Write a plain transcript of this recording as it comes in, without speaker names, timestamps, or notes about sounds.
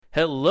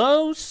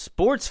Hello,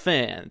 sports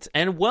fans,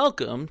 and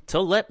welcome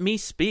to Let Me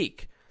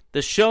Speak,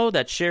 the show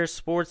that shares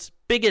sports'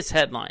 biggest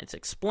headlines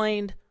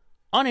explained,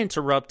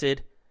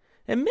 uninterrupted,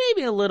 and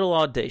maybe a little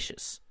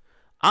audacious.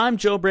 I'm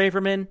Joe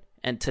Braverman,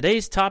 and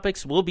today's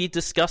topics we'll be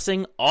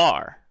discussing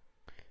are: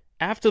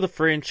 after the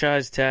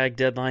franchise tag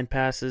deadline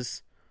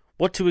passes,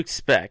 what to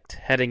expect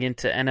heading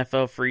into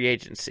NFL free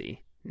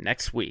agency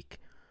next week,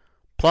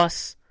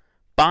 plus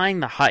buying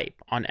the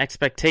hype on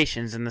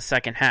expectations in the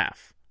second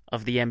half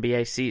of the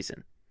NBA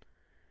season.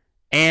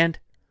 And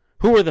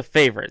who are the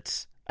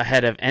favorites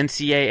ahead of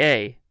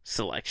NCAA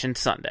Selection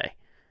Sunday?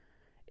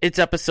 It's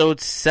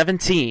episode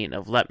 17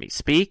 of Let Me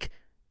Speak,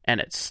 and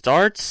it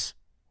starts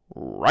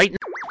right now.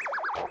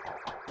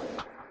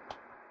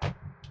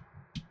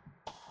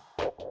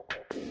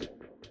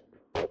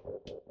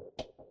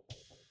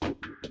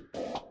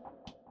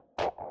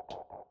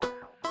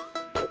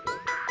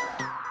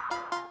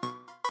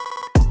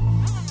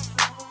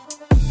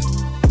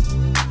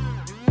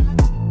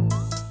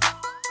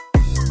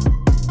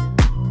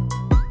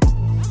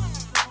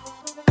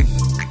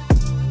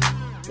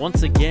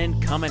 Once again,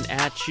 coming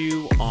at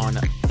you on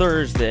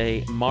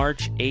Thursday,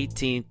 March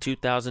 18,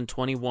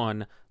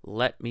 2021,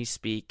 Let Me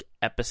Speak,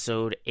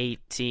 episode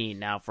 18.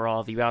 Now, for all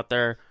of you out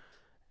there,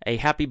 a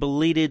happy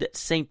belated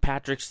St.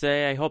 Patrick's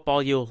Day. I hope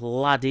all you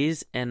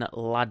laddies and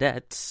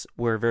ladettes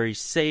were very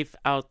safe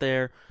out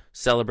there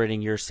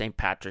celebrating your St.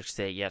 Patrick's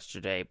Day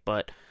yesterday.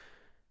 But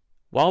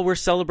while we're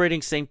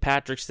celebrating St.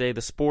 Patrick's Day,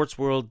 the sports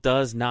world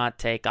does not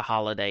take a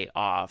holiday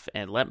off.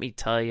 And let me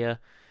tell you,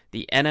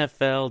 the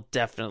NFL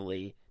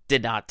definitely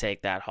did not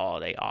take that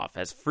holiday off,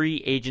 as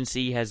free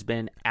agency has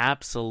been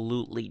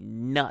absolutely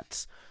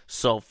nuts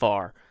so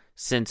far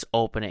since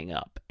opening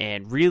up.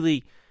 And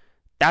really,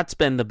 that's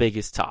been the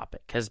biggest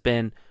topic, has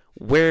been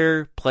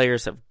where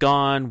players have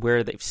gone,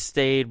 where they've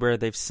stayed, where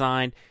they've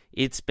signed.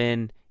 It's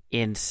been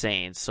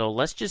insane. So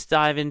let's just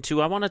dive into,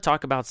 I want to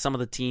talk about some of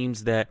the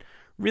teams that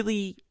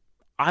really,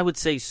 I would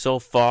say so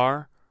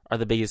far, are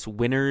the biggest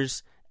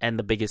winners and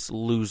the biggest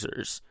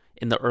losers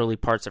in the early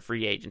parts of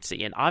free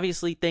agency. And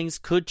obviously things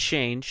could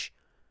change.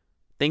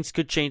 Things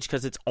could change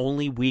because it's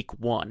only week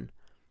one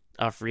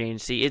of free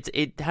agency.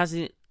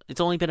 It's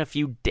only been a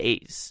few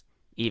days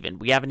even.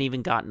 We haven't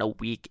even gotten a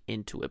week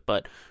into it,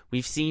 but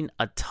we've seen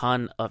a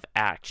ton of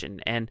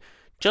action. And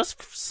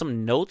just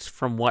some notes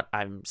from what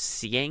I'm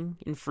seeing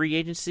in free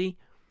agency,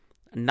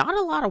 not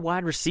a lot of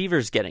wide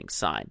receivers getting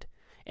signed.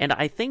 And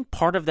I think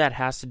part of that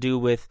has to do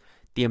with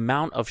the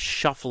amount of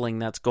shuffling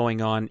that's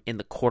going on in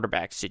the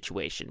quarterback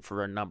situation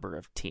for a number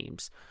of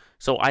teams.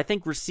 So I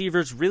think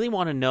receivers really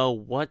want to know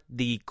what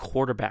the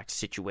quarterback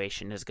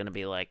situation is going to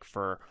be like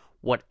for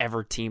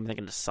whatever team they're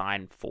going to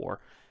sign for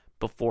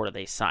before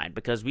they sign.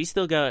 Because we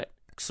still got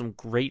some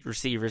great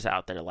receivers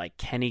out there like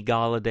Kenny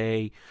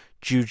Golladay,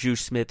 Juju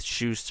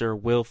Smith-Schuster,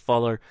 Will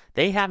Fuller.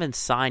 They haven't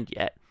signed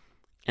yet.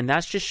 And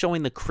that's just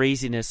showing the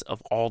craziness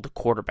of all the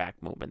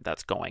quarterback movement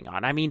that's going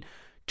on. I mean,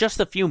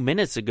 just a few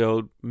minutes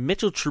ago,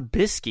 Mitchell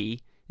Trubisky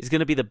is going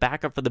to be the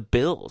backup for the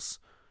Bills.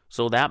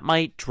 So that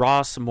might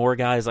draw some more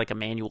guys like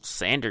Emmanuel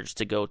Sanders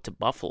to go to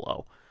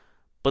Buffalo.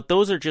 But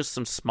those are just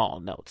some small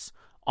notes.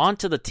 On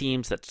to the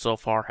teams that so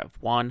far have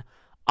won.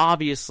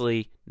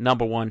 Obviously,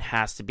 number one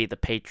has to be the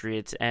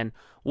Patriots, and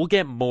we'll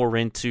get more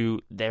into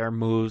their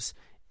moves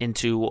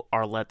into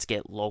our Let's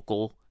Get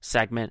Local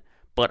segment.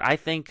 But I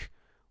think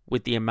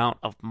with the amount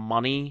of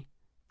money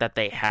that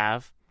they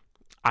have,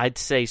 I'd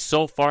say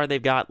so far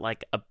they've got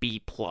like a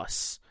B+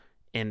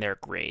 in their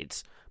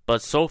grades.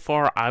 But so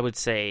far, I would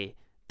say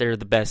they're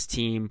the best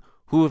team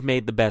who have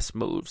made the best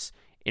moves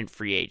in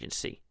free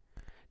agency.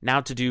 Now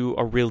to do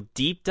a real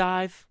deep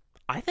dive,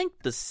 I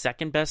think the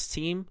second best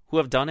team who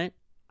have done it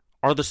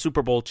are the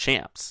Super Bowl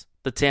champs,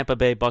 the Tampa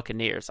Bay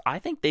Buccaneers. I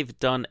think they've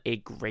done a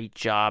great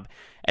job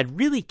at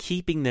really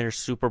keeping their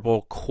Super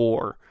Bowl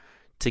core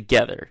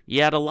together.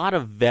 You had a lot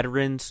of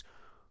veterans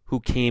who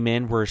came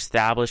in, were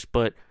established,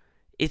 but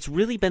it's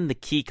really been the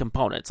key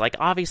components. Like,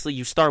 obviously,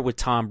 you start with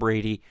Tom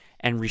Brady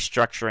and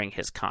restructuring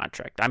his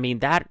contract. I mean,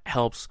 that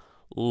helps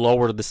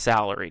lower the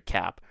salary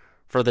cap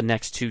for the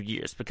next 2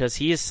 years because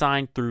he is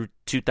signed through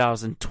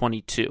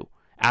 2022.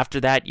 After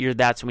that year,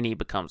 that's when he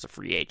becomes a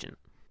free agent.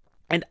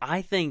 And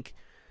I think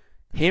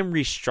him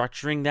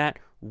restructuring that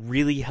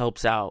really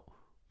helps out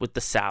with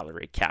the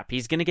salary cap.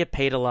 He's going to get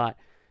paid a lot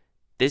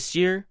this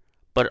year,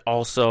 but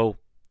also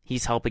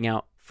he's helping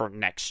out for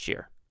next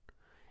year.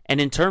 And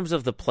in terms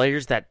of the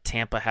players that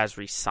Tampa has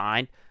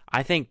re-signed,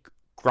 I think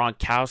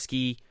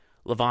Gronkowski,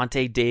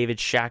 Levante David,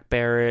 Shaq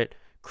Barrett,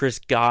 Chris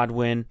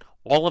Godwin,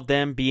 all of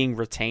them being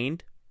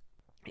retained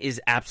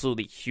is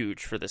absolutely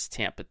huge for this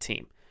Tampa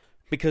team.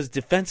 Because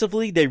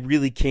defensively, they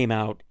really came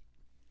out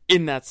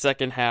in that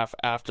second half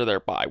after their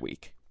bye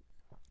week.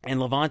 And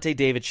Levante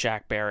David,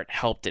 Shaq Barrett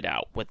helped it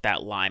out with that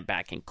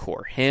linebacking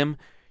core. Him,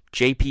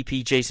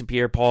 JPP, Jason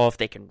Pierre-Paul, if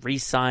they can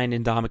re-sign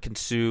Ndamukong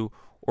Suh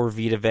or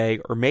Vita Vea,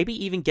 or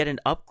maybe even get an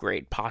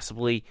upgrade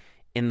possibly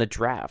in the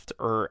draft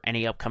or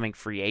any upcoming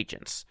free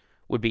agents,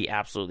 would be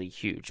absolutely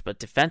huge. But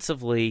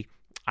defensively,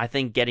 I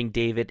think getting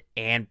David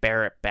and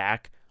Barrett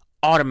back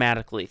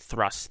automatically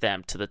thrusts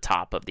them to the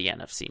top of the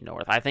NFC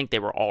North. I think they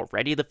were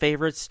already the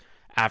favorites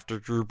after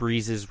Drew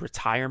Brees'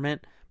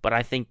 retirement, but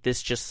I think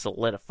this just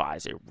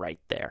solidifies it right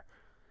there.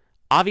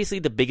 Obviously,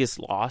 the biggest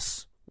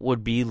loss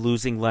would be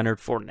losing Leonard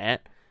Fournette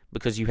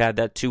because you had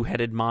that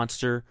two-headed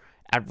monster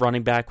at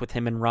running back with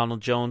him and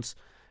Ronald Jones.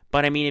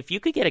 But, I mean, if you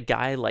could get a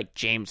guy like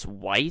James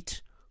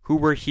White, who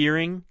we're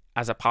hearing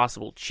as a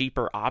possible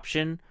cheaper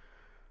option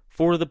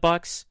for the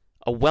Bucs,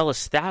 a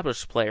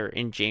well-established player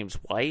in James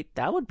White,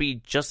 that would be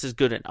just as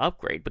good an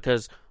upgrade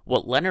because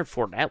what Leonard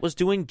Fournette was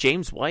doing,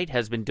 James White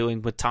has been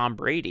doing with Tom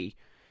Brady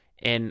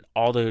in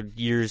all the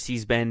years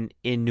he's been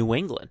in New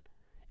England.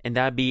 And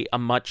that'd be a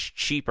much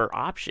cheaper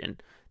option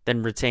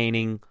than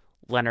retaining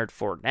Leonard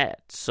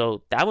Fournette.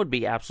 So that would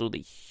be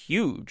absolutely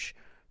huge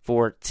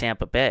for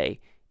Tampa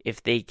Bay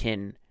if they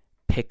can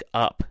pick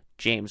up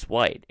James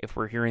White, if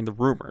we're hearing the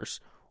rumors.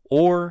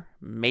 Or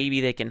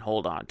maybe they can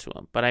hold on to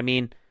him. But I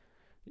mean,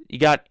 you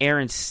got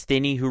Aaron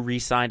Stinney who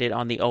re-signed it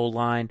on the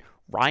O-line.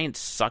 Ryan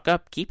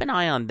Suckup, keep an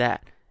eye on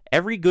that.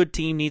 Every good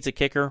team needs a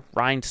kicker.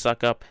 Ryan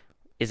Suckup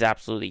is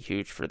absolutely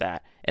huge for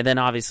that. And then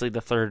obviously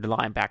the third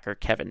linebacker,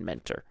 Kevin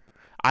Minter.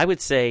 I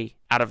would say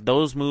out of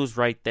those moves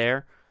right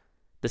there,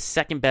 the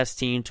second best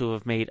team to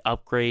have made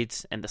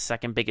upgrades and the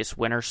second biggest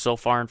winner so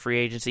far in free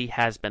agency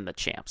has been the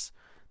champs,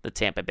 the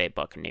Tampa Bay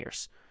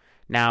Buccaneers.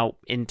 Now,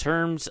 in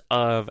terms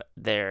of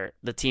the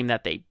team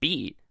that they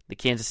beat, the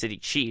Kansas City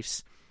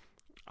Chiefs,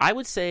 I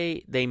would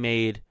say they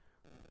made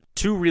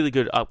two really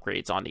good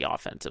upgrades on the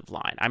offensive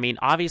line. I mean,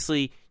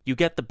 obviously, you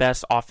get the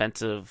best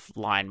offensive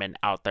lineman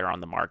out there on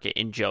the market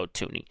in Joe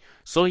Thuney.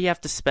 So you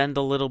have to spend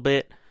a little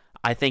bit.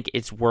 I think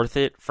it's worth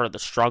it for the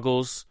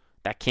struggles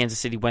that Kansas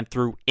City went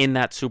through in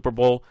that Super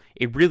Bowl.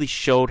 It really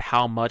showed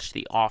how much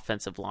the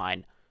offensive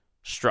line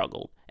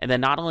struggled. And then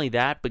not only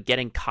that, but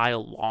getting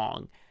Kyle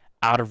Long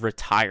out of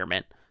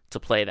retirement to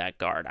play that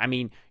guard. I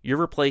mean, you're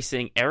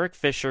replacing Eric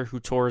Fisher, who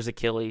tore his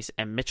Achilles,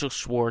 and Mitchell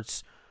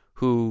Schwartz,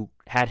 who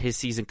had his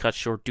season cut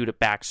short due to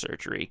back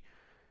surgery.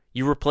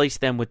 You replace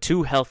them with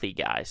two healthy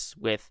guys,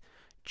 with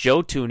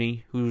Joe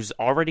Thuney, who's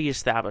already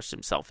established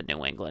himself in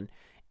New England,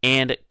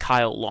 and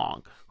Kyle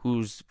Long,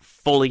 who's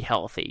fully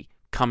healthy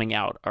coming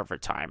out of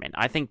retirement.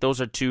 I think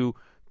those are two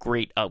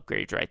great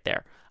upgrades right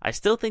there. I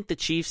still think the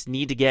Chiefs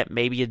need to get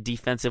maybe a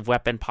defensive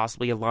weapon,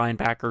 possibly a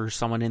linebacker or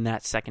someone in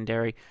that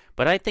secondary,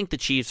 but I think the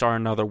Chiefs are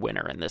another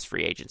winner in this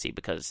free agency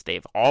because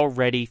they've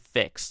already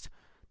fixed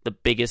the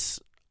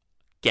biggest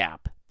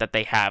gap that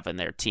they have in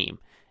their team,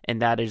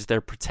 and that is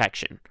their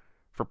protection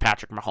for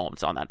Patrick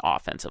Mahomes on that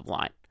offensive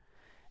line.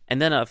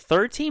 And then a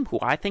third team who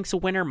I think's a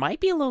winner might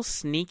be a little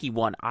sneaky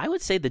one. I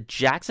would say the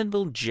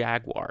Jacksonville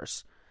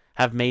Jaguars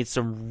have made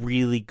some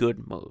really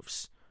good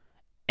moves.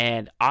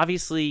 And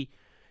obviously,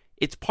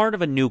 it's part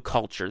of a new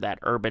culture that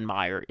Urban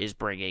Meyer is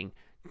bringing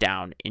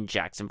down in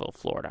Jacksonville,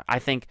 Florida. I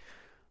think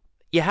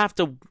you have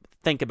to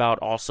think about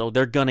also,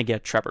 they're going to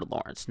get Trevor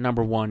Lawrence,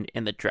 number one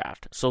in the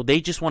draft. So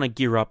they just want to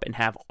gear up and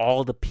have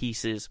all the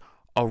pieces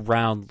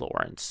around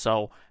Lawrence.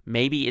 So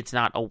maybe it's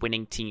not a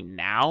winning team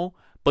now,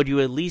 but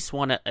you at least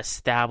want to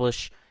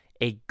establish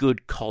a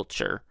good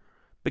culture.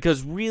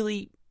 Because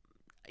really,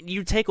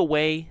 you take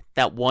away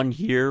that 1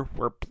 year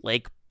where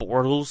Blake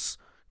Bortles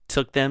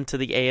took them to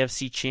the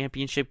AFC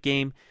Championship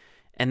game,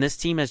 and this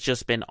team has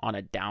just been on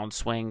a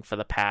downswing for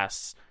the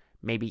past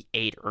maybe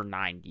 8 or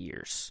 9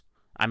 years.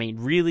 I mean,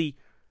 really,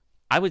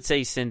 I would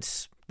say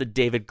since the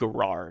David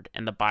Garrard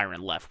and the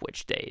Byron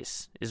Leftwich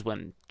days is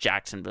when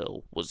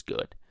Jacksonville was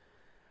good.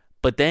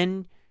 But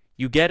then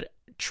you get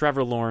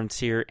Trevor Lawrence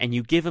here, and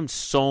you give him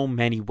so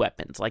many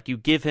weapons. Like, you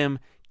give him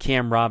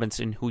Cam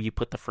Robinson, who you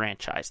put the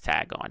franchise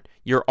tag on.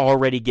 You're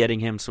already getting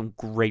him some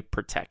great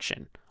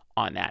protection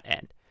on that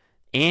end.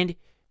 And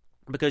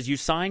because you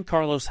signed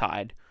Carlos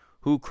Hyde,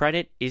 who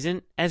credit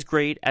isn't as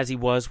great as he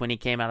was when he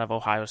came out of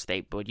Ohio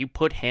State, but you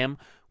put him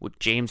with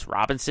James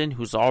Robinson,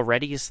 who's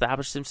already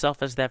established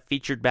himself as that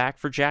featured back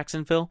for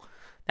Jacksonville,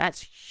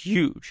 that's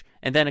huge.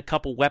 And then a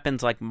couple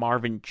weapons like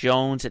Marvin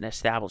Jones, an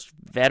established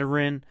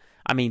veteran.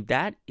 I mean,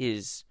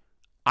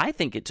 I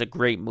think it's a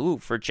great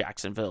move for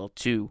Jacksonville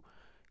to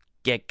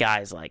get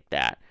guys like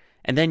that.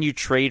 And then you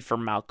trade for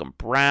Malcolm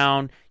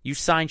Brown. You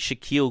sign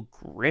Shaquille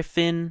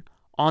Griffin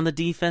on the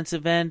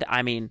defensive end.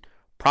 I mean,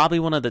 probably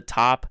one of the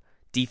top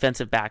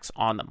defensive backs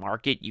on the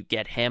market. You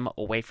get him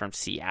away from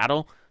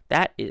Seattle.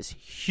 That is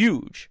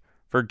huge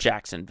for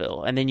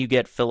Jacksonville. And then you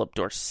get Philip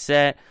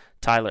Dorsett,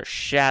 Tyler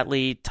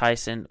Shatley,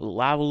 Tyson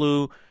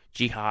Ulaulu,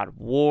 Jihad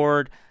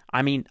Ward.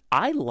 I mean,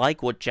 I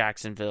like what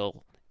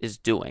Jacksonville is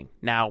doing.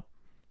 Now,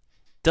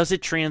 does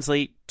it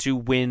translate to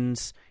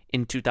wins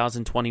in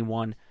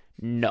 2021?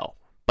 No.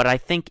 But I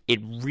think it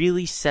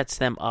really sets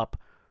them up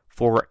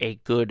for a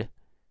good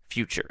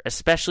future,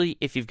 especially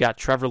if you've got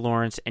Trevor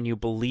Lawrence and you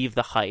believe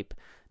the hype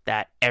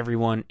that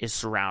everyone is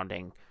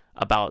surrounding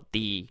about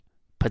the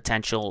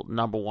potential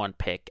number one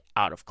pick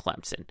out of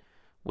Clemson.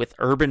 With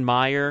Urban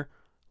Meyer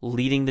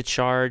leading the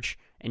charge,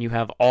 and you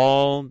have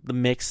all the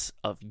mix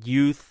of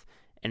youth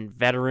and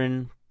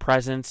veteran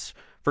presence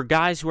for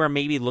guys who are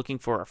maybe looking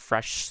for a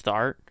fresh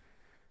start,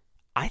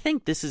 I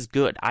think this is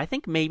good. I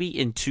think maybe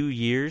in 2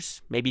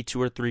 years, maybe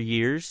 2 or 3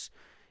 years,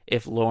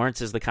 if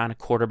Lawrence is the kind of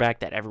quarterback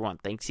that everyone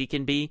thinks he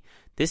can be,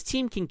 this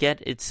team can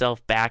get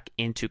itself back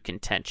into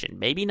contention.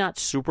 Maybe not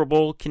Super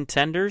Bowl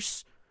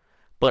contenders,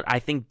 but I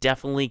think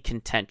definitely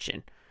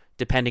contention,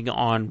 depending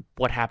on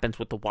what happens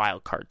with the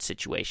wild card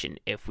situation.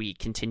 If we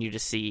continue to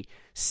see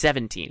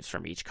 7 teams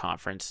from each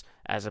conference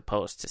as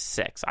opposed to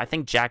 6. I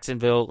think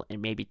Jacksonville in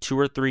maybe 2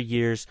 or 3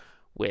 years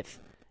with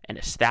an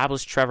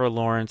established Trevor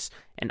Lawrence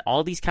and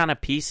all these kind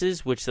of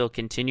pieces, which they'll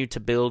continue to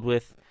build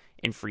with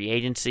in free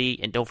agency,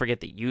 and don't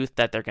forget the youth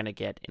that they're going to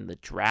get in the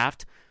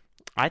draft,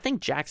 I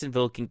think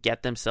Jacksonville can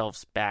get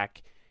themselves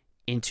back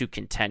into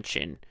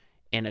contention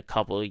in a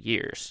couple of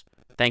years,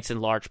 thanks in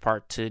large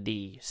part to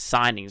the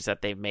signings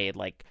that they've made,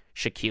 like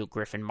Shaquille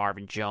Griffin,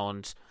 Marvin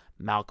Jones,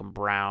 Malcolm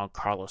Brown,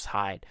 Carlos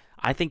Hyde.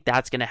 I think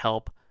that's going to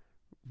help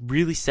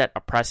really set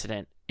a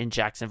precedent in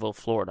Jacksonville,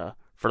 Florida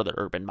for the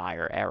Urban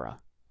Meyer era.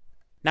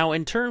 Now,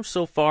 in terms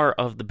so far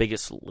of the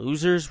biggest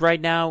losers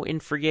right now in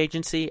free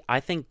agency,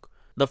 I think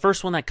the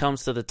first one that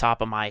comes to the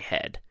top of my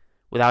head,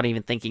 without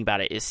even thinking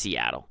about it, is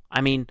Seattle. I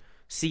mean,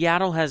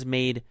 Seattle has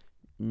made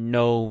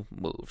no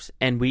moves,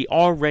 and we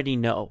already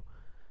know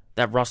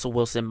that Russell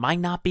Wilson might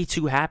not be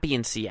too happy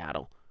in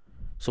Seattle.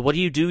 So what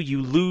do?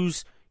 You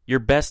lose your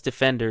best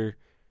defender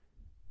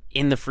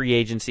in the free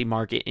agency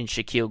market in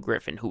Shaquille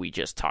Griffin, who we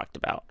just talked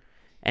about,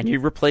 and you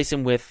replace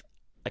him with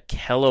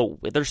Ahkello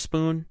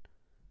Witherspoon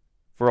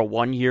for a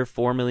 1-year,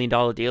 $4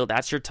 million deal.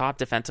 That's your top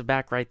defensive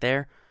back right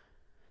there.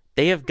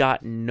 They have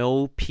got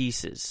no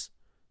pieces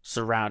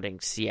surrounding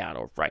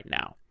Seattle right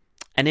now.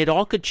 And it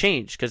all could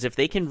change, because if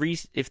they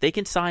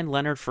can sign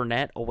Leonard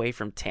Fournette away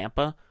from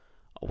Tampa,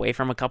 away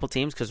from a couple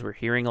teams, because we're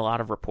hearing a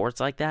lot of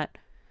reports like that,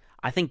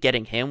 I think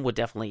getting him would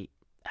definitely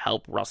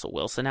help Russell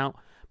Wilson out.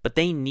 But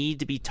they need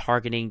to be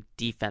targeting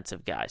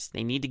defensive guys.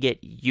 They need to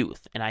get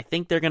youth. And I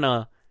think they're going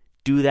to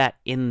do that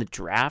in the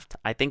draft.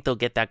 I think they'll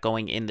get that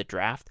going in the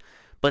draft.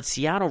 But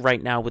Seattle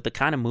right now, with the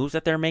kind of moves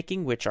that they're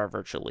making, which are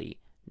virtually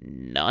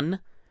none,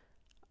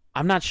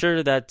 I'm not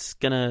sure that's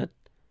going to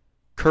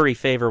curry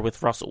favor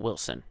with Russell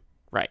Wilson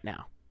right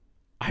now.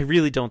 I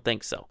really don't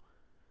think so.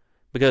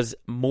 Because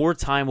more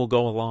time will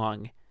go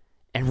along,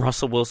 and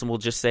Russell Wilson will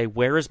just say,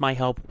 where is my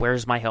help? Where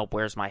is my help?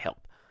 Where is my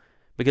help?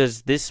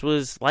 Because this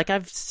was, like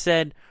I've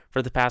said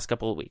for the past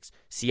couple of weeks,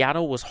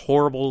 Seattle was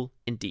horrible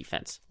in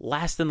defense,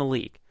 last in the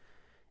league.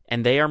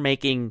 And they are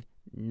making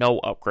no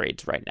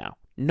upgrades right now.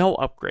 No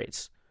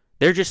upgrades.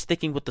 They're just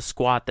sticking with the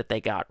squad that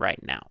they got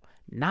right now.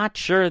 Not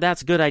sure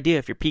that's a good idea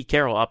if you're Pete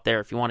Carroll up there,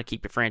 if you want to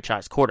keep your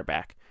franchise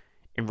quarterback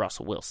in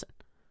Russell Wilson.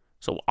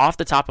 So off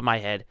the top of my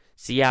head,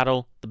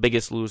 Seattle, the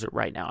biggest loser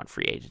right now in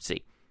free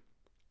agency.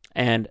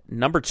 And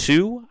number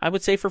 2, I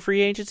would say for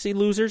free agency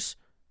losers,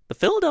 the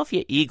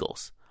Philadelphia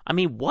Eagles. I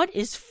mean, what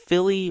is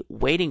Philly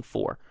waiting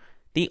for?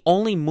 The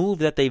only move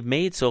that they've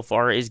made so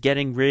far is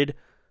getting rid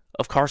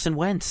of Carson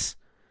Wentz.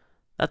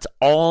 That's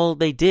all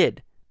they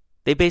did.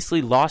 They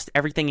basically lost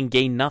everything and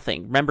gained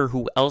nothing. Remember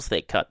who else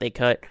they cut? They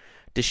cut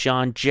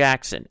Deshaun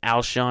Jackson,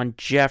 Alshon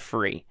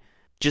Jeffrey,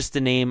 just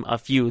to name a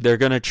few. They're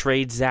going to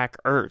trade Zach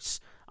Ertz.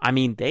 I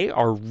mean, they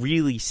are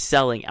really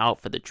selling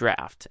out for the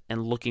draft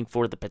and looking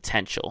for the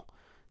potential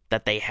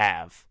that they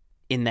have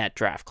in that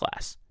draft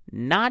class.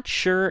 Not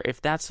sure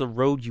if that's the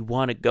road you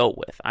want to go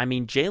with. I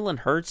mean, Jalen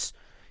Hurts,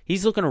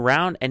 he's looking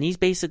around and he's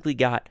basically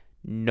got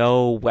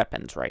no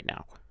weapons right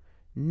now.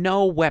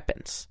 No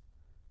weapons.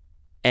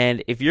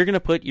 And if you're going to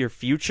put your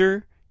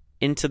future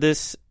into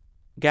this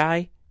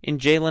guy, in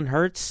Jalen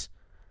Hurts,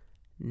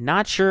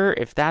 not sure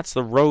if that's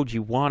the road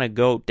you want to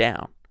go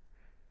down.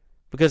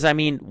 Because, I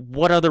mean,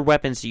 what other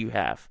weapons do you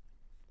have?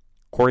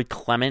 Corey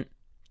Clement,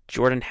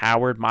 Jordan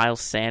Howard, Miles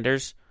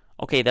Sanders.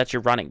 Okay, that's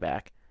your running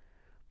back.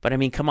 But, I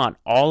mean, come on.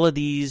 All of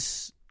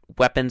these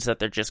weapons that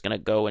they're just going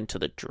to go into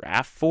the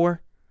draft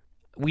for,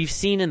 we've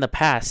seen in the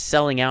past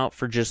selling out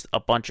for just a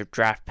bunch of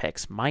draft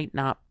picks might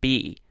not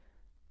be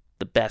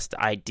the best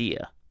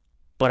idea.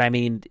 But, I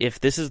mean, if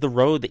this is the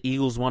road the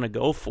Eagles want to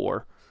go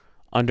for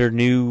under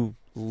new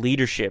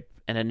leadership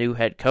and a new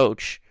head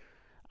coach,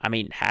 I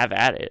mean, have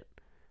at it.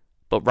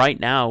 But right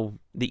now,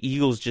 the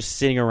Eagles just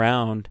sitting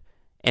around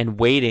and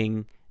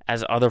waiting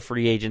as other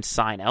free agents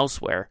sign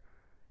elsewhere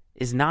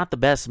is not the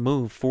best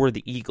move for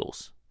the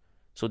Eagles.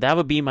 So that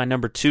would be my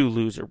number 2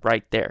 loser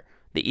right there.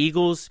 The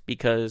Eagles,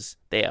 because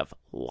they have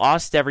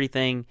lost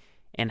everything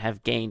and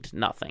have gained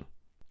nothing.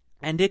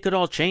 And it could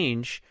all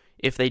change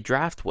if they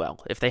draft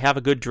well, if they have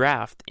a good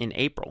draft in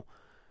April.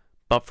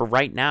 But for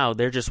right now,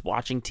 they're just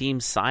watching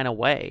teams sign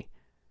away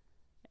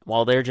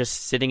while they're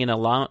just sitting in a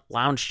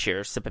lounge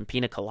chair sipping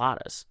pina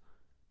coladas,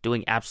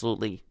 doing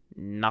absolutely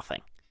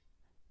nothing.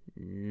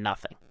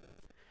 Nothing.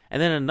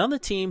 And then another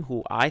team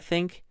who I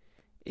think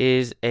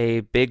is a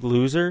big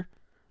loser,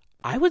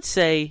 I would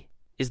say,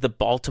 is the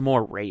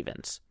Baltimore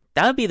Ravens.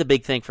 That would be the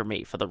big thing for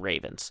me, for the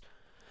Ravens.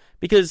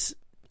 Because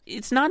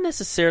it's not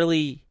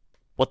necessarily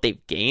what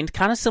they've gained,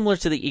 kind of similar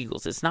to the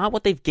Eagles. It's not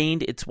what they've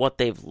gained, it's what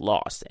they've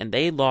lost. And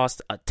they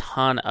lost a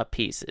ton of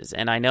pieces.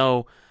 And I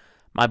know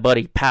my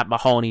buddy Pat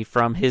Mahoney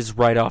from his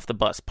Right Off the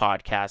Bus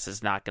podcast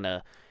is not going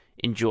to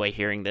enjoy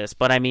hearing this.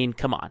 But I mean,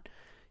 come on.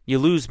 You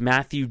lose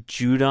Matthew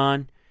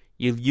Judon.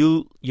 You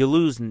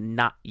lose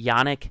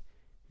Yannick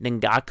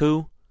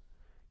Ngakoue.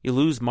 You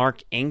lose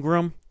Mark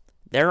Ingram.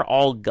 They're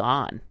all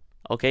gone.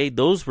 Okay,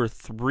 those were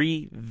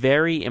three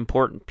very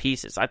important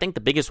pieces. I think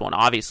the biggest one,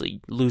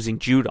 obviously, losing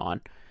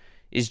Judon,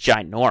 is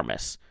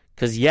ginormous.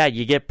 Because, yeah,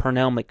 you get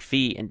Pernell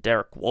McPhee and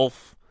Derek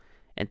Wolfe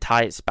and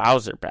Tyus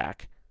Bowser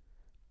back.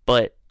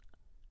 But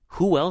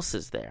who else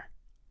is there?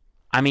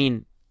 I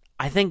mean,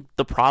 I think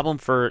the problem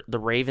for the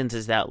Ravens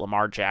is that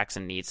Lamar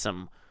Jackson needs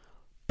some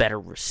better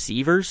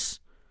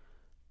receivers.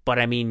 But,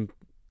 I mean,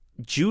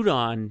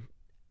 Judon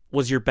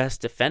was your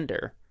best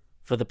defender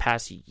for the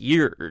past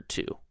year or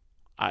two,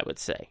 I would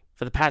say.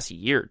 For the past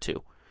year or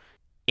two.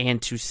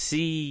 And to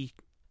see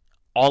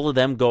all of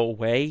them go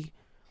away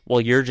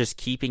while you're just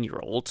keeping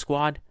your old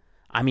squad,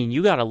 I mean,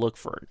 you got to look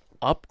for an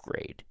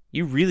upgrade.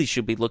 You really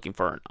should be looking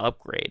for an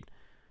upgrade.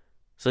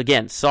 So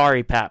again,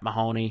 sorry, Pat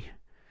Mahoney.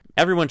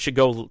 Everyone should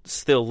go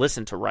still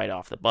listen to Right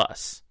Off the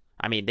Bus.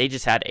 I mean, they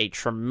just had a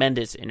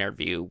tremendous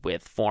interview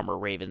with former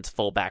Ravens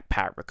fullback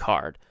Pat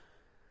Ricard.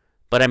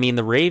 But I mean,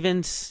 the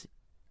Ravens,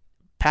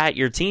 Pat,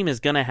 your team is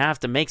going to have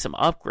to make some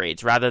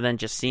upgrades rather than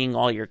just seeing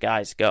all your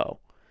guys go.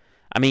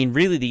 I mean,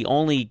 really the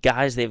only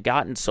guys they've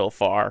gotten so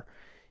far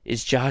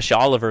is Josh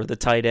Oliver, the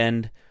tight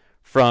end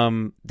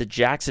from the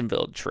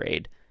Jacksonville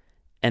trade,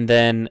 and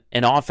then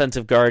an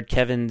offensive guard,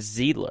 Kevin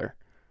Zeidler,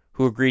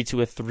 who agreed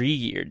to a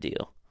 3-year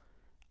deal.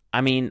 I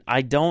mean,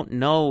 I don't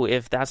know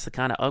if that's the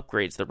kind of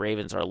upgrades the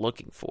Ravens are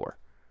looking for.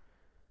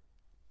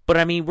 But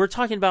I mean, we're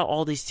talking about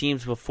all these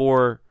teams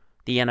before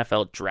the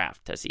NFL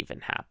draft has even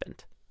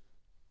happened.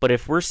 But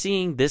if we're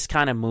seeing this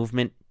kind of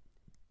movement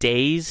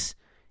days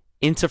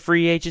into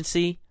free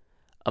agency,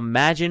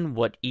 imagine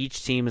what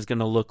each team is going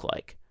to look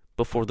like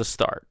before the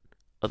start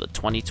of the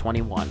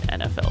 2021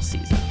 NFL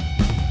season.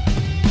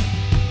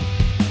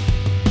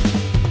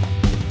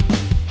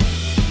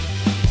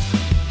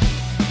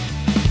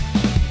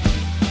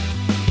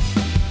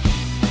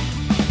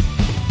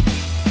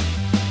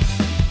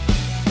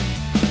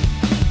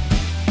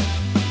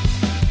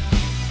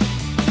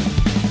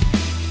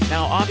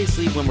 Now,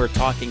 obviously, when we're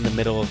talking the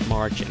middle of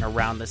March and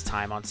around this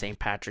time on St.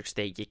 Patrick's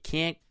Day, you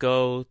can't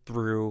go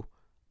through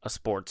a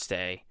sports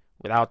day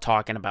without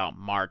talking about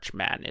March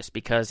Madness,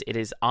 because it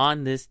is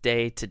on this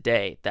day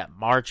today that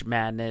March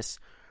Madness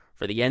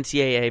for the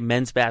NCAA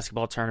men's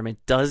basketball tournament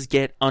does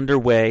get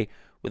underway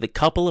with a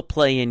couple of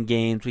play-in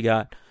games. We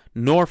got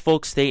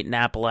Norfolk State and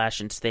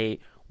Appalachian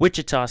State,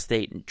 Wichita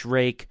State and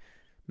Drake,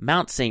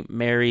 Mount St.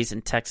 Mary's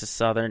and Texas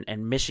Southern,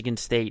 and Michigan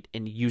State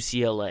and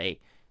UCLA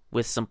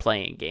with some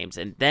play-in games.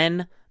 And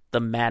then the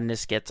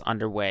madness gets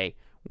underway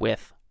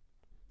with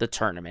the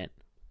tournament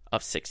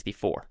of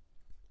 64.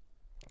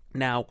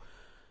 Now,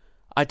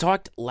 I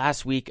talked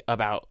last week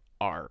about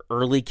our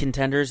early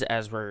contenders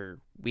as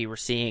we were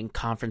seeing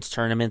conference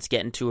tournaments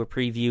get into a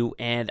preview,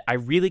 and I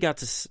really got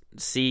to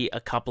see a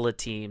couple of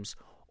teams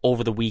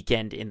over the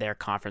weekend in their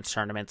conference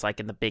tournaments, like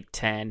in the Big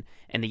Ten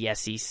and the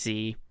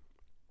SEC,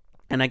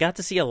 and I got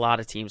to see a lot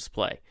of teams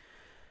play.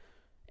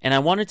 And I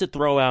wanted to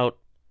throw out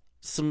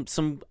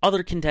some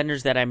other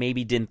contenders that I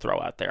maybe didn't throw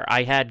out there.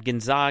 I had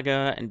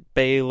Gonzaga and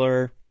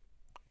Baylor,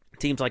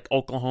 teams like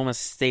Oklahoma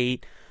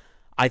State.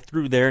 I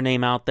threw their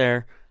name out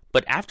there.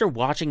 But after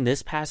watching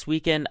this past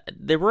weekend,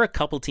 there were a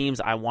couple teams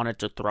I wanted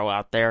to throw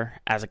out there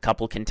as a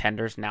couple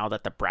contenders now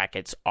that the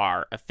brackets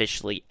are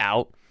officially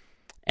out.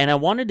 And I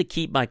wanted to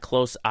keep my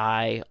close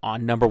eye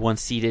on number 1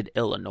 seeded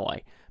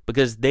Illinois,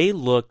 because they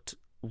looked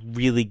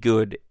really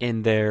good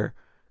in their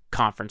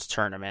conference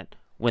tournament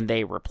when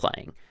they were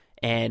playing.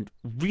 And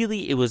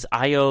really, it was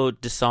Ayo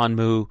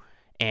Dosunmu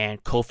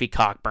and Kofi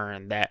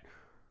Cockburn that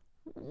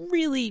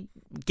really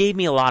gave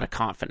me a lot of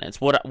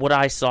confidence, what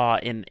I saw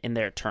in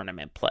their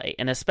tournament play.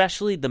 And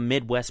especially the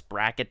Midwest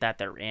bracket that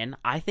they're in,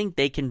 I think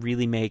they can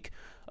really make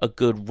a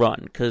good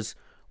run. Because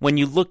when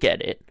you look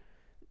at it,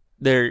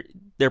 they're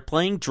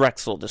playing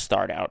Drexel to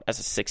start out as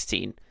a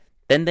 16.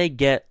 Then they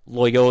get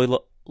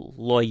Loyola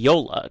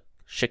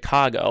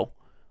Chicago,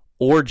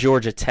 or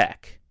Georgia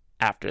Tech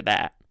after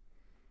that.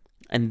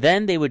 And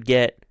then they would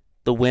get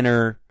the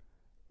winner.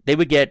 They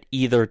would get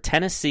either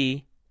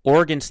Tennessee,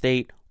 Oregon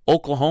State,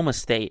 Oklahoma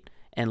State,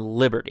 and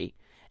Liberty.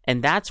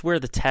 And that's where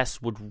the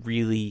test would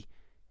really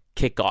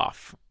kick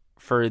off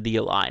for the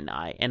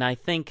Illini. And I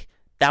think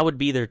that would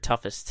be their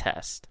toughest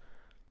test.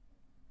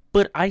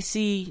 But I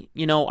see,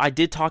 I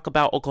did talk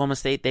about Oklahoma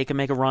State. They can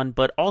make a run.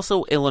 But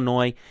also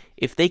Illinois,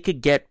 if they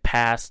could get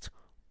past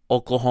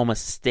Oklahoma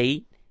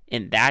State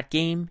in that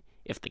game,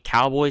 if the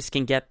Cowboys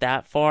can get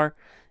that far,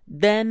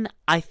 then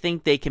I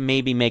think they can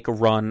maybe make a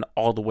run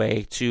all the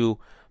way to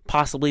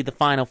possibly the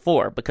Final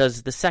Four,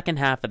 because the second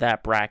half of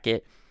that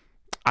bracket,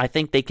 I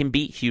think they can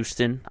beat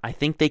Houston. I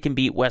think they can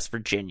beat West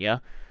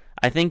Virginia.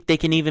 I think they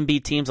can even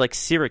beat teams like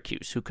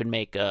Syracuse, who could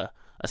make a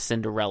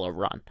Cinderella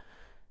run.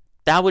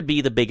 That would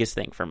be the biggest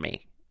thing for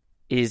me,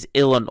 is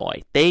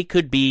Illinois. They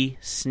could be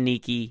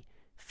sneaky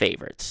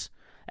favorites.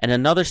 And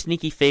another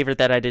sneaky favorite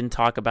that I didn't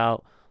talk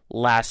about,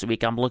 last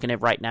week. I'm looking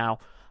at right now.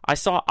 I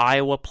saw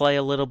Iowa play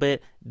a little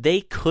bit.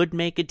 They could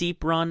make a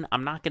deep run.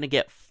 I'm not going to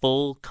get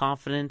full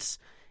confidence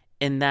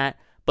in that,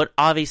 but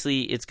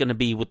obviously it's going to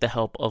be with the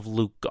help of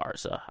Luke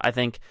Garza. I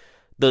think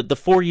the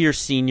 4-year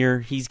senior,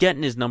 he's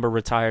getting his number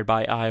retired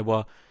by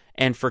Iowa,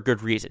 and for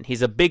good reason.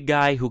 He's a big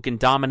guy who can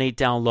dominate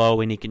down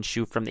low, and he can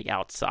shoot from the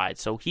outside.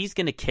 So he's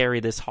going to carry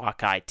this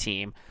Hawkeye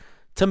team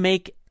to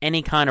make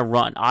any kind of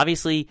run.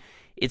 Obviously,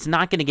 it's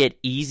not going to get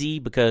easy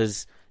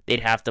because they'd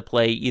have to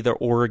play either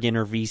Oregon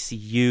or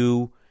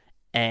VCU,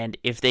 and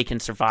if they can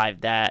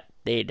survive that,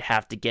 they'd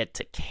have to get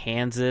to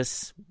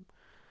Kansas.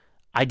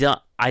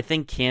 I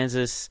think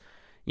Kansas,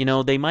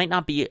 they might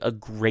not be a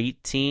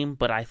great team,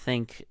 but I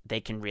think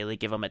they can really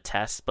give them a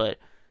test. But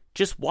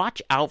just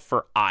watch out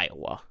for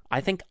Iowa.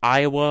 I think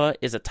Iowa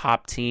is a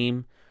top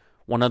team,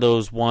 one of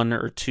those 1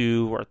 or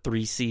 2 or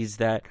 3 seeds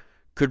that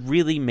could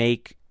really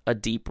make a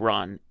deep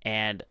run,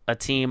 and a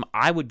team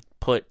I would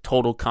put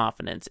total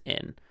confidence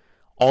in,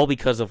 all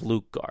because of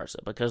Luke Garza,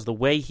 because the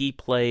way he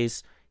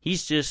plays,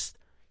 he's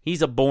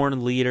a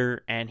born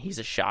leader, and he's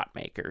a shot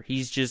maker.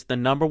 He's just the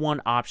number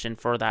one option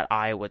for that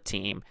Iowa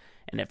team,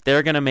 and if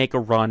they're going to make a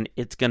run,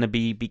 it's going to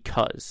be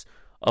because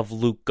of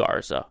Luke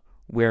Garza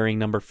wearing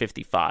number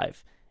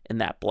 55 in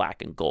that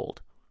black and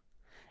gold.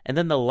 And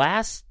then the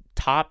last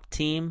top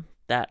team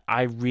that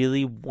I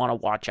really want to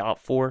watch out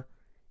for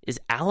is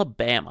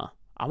Alabama.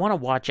 I want to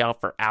watch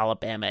out for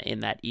Alabama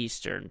in that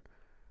eastern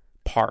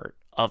part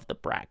of the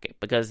bracket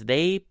because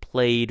they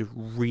played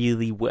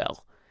really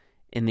well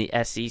in the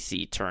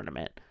SEC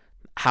tournament.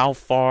 How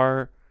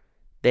far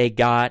they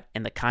got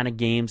and the kind of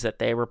games that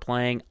they were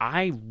playing,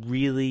 I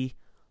really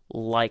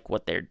like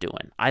what they're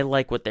doing.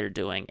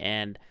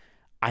 And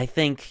I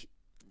think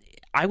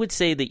I would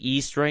say the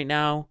East right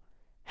now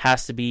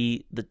has to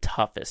be the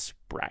toughest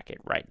bracket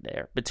right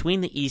there.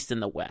 Between the East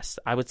and the West,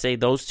 I would say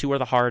those two are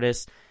the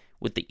hardest,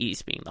 with the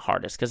East being the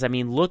hardest. Because,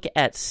 look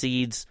at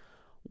seeds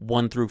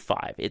 1 through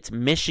 5. It's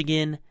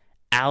Michigan,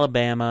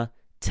 Alabama,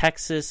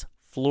 Texas,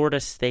 Florida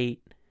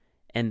State,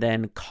 and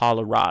then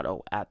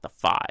Colorado at the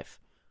 5.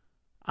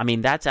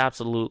 That's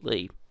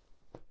absolutely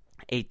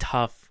a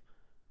tough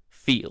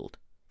field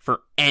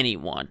for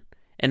anyone.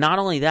 And not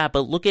only that,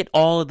 but look at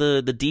all of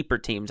the deeper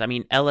teams.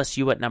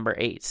 LSU at number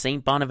 8,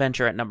 St.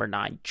 Bonaventure at number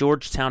 9,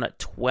 Georgetown at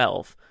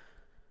 12.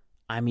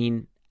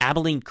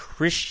 Abilene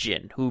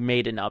Christian, who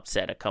made an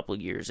upset a couple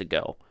years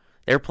ago.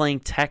 They're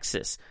playing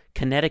Texas.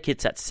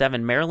 Connecticut's at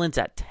 7. Maryland's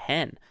at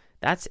 10.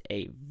 That's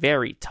a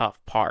very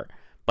tough part.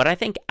 But I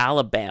think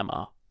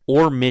Alabama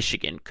or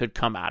Michigan could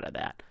come out of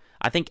that.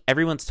 I think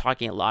everyone's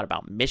talking a lot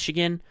about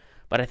Michigan,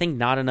 but I think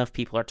not enough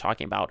people are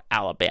talking about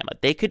Alabama.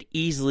 They could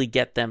easily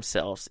get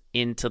themselves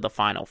into the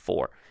Final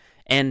Four.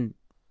 And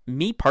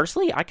me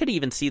personally, I could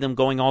even see them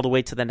going all the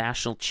way to the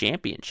national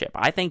championship.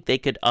 I think they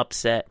could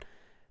upset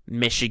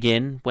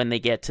Michigan when they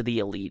get to the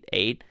Elite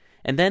Eight,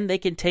 and then they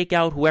can take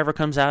out whoever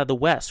comes out of the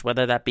West,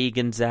 whether that be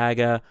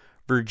Gonzaga,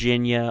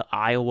 Virginia,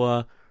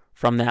 Iowa,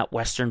 from that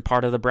western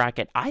part of the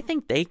bracket. I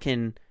think they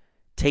can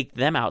take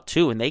them out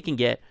too, and they can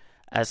get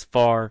as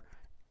far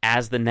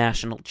as the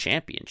national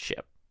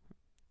championship.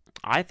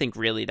 I think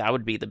really that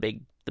would be the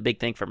big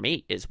thing for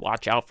me, is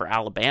watch out for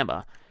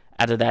Alabama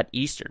out of that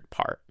eastern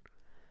part.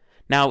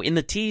 Now, in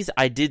the tease,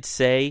 I did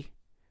say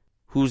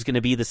who's going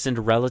to be the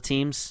Cinderella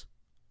teams,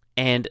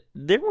 and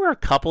there were a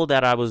couple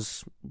that I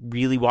was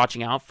really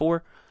watching out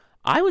for.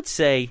 I would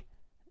say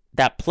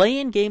that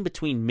play-in game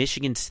between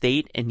Michigan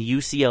State and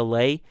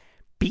UCLA,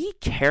 be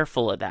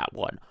careful of that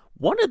one.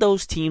 One of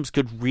those teams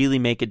could really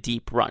make a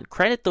deep run.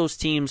 Credit, those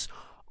teams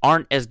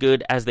aren't as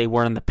good as they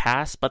were in the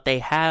past, but they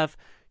have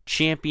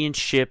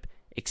championship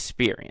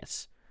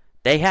experience.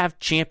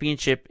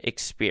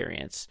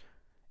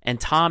 And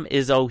Tom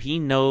Izzo, he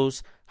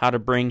knows how to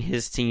bring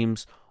his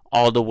teams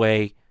all the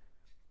way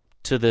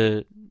to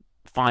the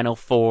Final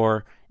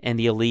Four and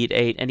the Elite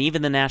Eight and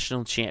even the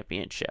national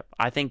championship.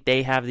 I think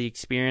they have the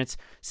experience.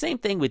 Same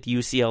thing with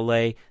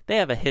UCLA. They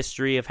have a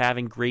history of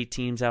having great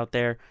teams out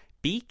there.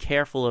 Be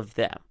careful of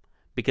them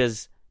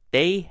because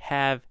they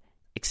have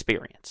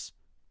experience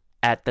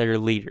at their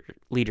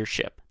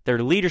leadership.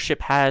 Their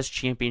leadership has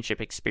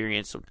championship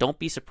experience, so don't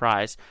be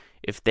surprised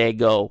if they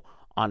go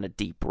on a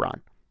deep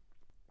run.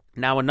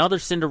 Now, another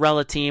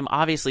Cinderella team,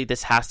 obviously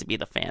this has to be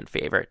the fan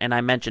favorite, and I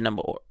mentioned them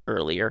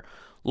earlier.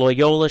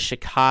 Loyola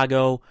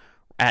Chicago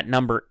at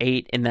number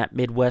 8 in that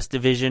Midwest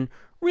division.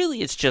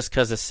 Really, it's just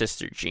because of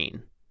Sister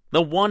Jean,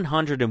 the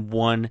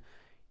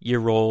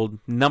 101-year-old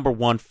number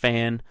 1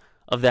 fan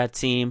of that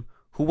team,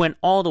 who went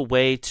all the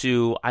way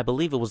to, I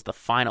believe it was the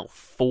Final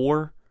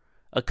Four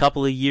a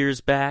couple of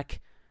years back.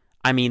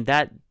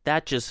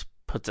 That just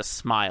puts a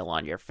smile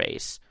on your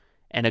face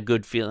and a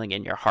good feeling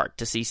in your heart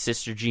to see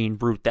Sister Jean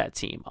root that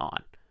team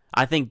on.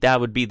 I think that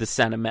would be the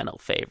sentimental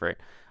favorite.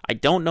 I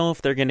don't know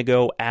if they're going to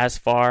go as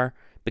far,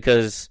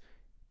 because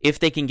if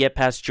they can get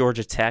past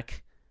Georgia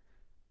Tech,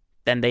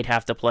 then they'd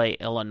have to play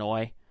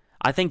Illinois.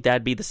 I think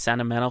that'd be the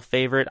sentimental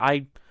favorite.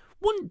 I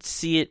wouldn't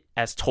see it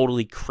as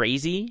totally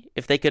crazy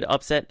if they could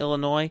upset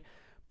Illinois,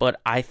 but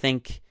I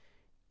think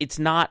it's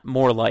not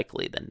more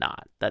likely than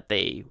not that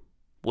they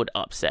would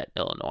upset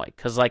Illinois.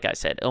 Because like I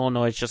said,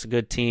 Illinois is just a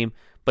good team.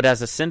 But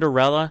as a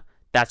Cinderella,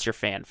 that's your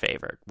fan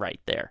favorite right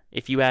there.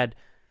 If you had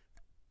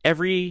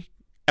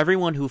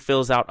everyone who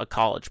fills out a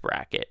college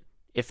bracket,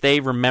 if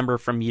they remember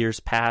from years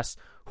past,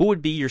 who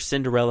would be your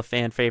Cinderella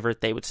fan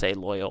favorite? They would say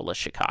Loyola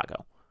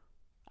Chicago.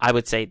 I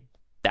would say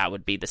that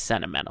would be the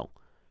sentimental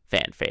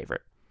fan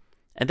favorite.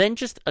 And then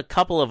just a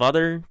couple of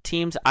other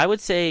teams. I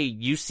would say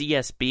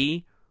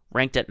UCSB,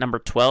 ranked at number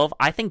 12.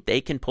 I think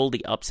they can pull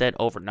the upset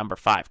over number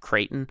 5,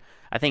 Creighton.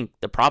 I think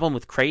the problem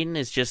with Creighton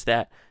is just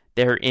that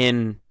they're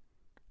in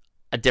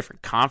a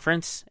different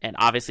conference, and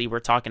obviously we're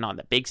talking on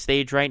the big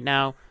stage right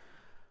now.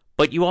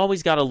 But you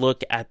always got to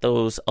look at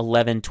those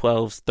 11,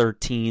 12s,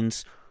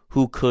 13s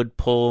who could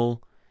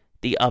pull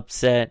the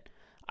upset.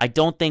 I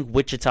don't think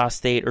Wichita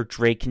State or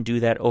Drake can do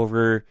that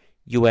over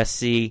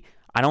USC.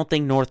 I don't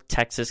think North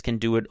Texas can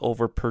do it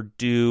over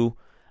Purdue.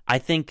 I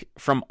think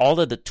from all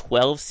of the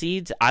 12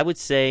 seeds, I would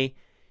say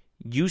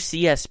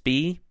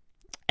UCSB,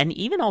 and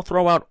even I'll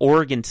throw out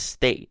Oregon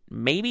State.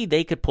 Maybe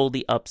they could pull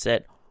the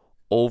upset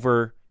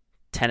over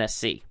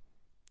Tennessee.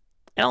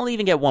 And I'll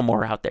even get one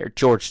more out there,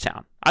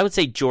 Georgetown. I would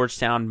say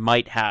Georgetown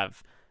might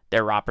have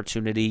their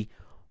opportunity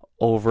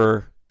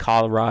over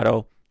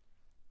Colorado.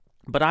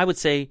 But I would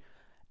say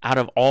out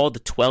of all the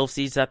 12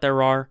 seeds that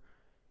there are,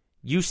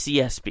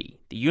 UCSB,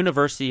 the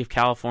University of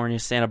California,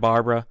 Santa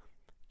Barbara,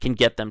 can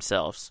get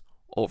themselves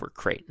over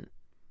Creighton.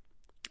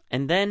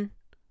 And then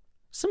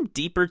some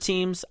deeper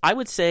teams, I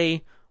would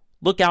say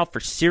look out for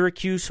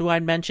Syracuse, who I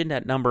mentioned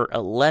at number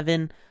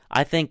 11.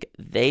 I think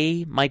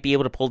they might be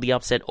able to pull the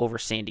upset over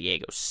San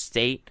Diego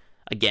State.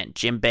 Again,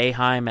 Jim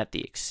Boeheim at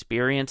the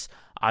experience.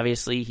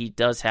 Obviously, he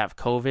does have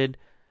COVID,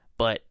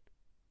 but,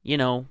 you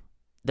know,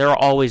 there are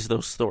always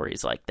those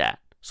stories like that.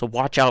 So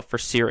watch out for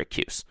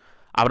Syracuse.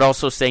 I would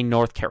also say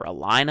North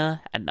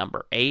Carolina at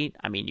number 8.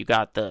 I mean, you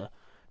got the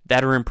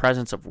veteran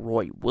presence of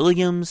Roy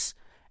Williams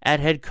at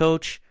head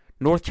coach.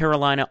 North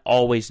Carolina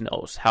always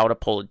knows how to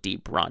pull a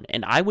deep run,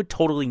 and I would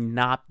totally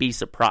not be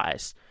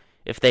surprised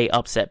if they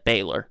upset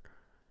Baylor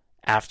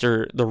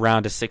after the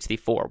round of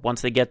 64.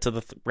 Once they get to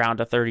the round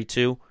of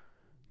 32,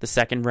 the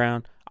second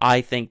round,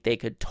 I think they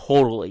could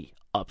totally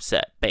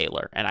upset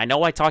Baylor. And I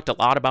know I talked a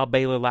lot about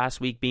Baylor last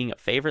week being a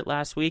favorite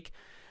last week,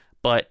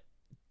 but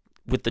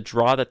with the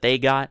draw that they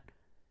got,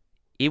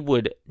 it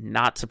would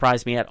not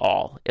surprise me at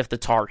all if the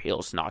Tar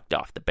Heels knocked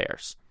off the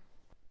Bears.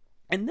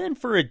 And then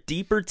for a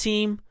deeper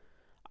team,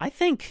 I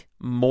think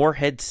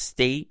Morehead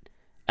State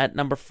at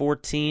number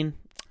 14,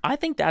 I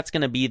think that's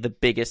going to be the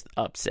biggest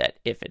upset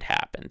if it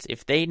happens.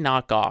 If they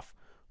knock off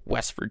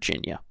West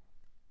Virginia,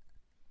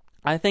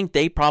 I think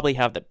they probably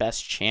have the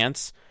best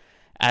chance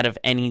out of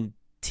any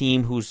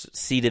team who's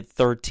seeded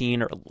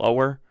 13 or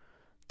lower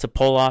to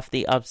pull off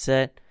the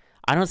upset.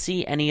 I don't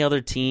see any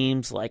other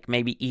teams like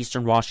maybe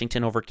Eastern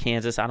Washington over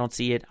Kansas. I don't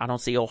see it. I don't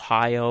see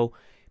Ohio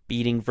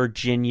beating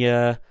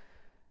Virginia.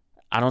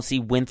 I don't see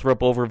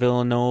Winthrop over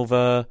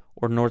Villanova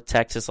or North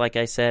Texas, like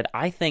I said.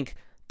 I think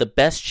the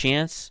best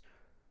chance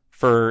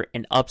for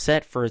an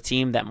upset for a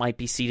team that might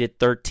be seeded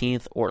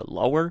 13th or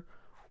lower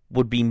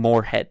would be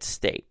Morehead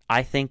State.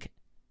 I think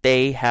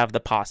they have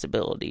the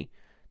possibility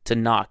to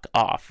knock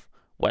off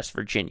West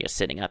Virginia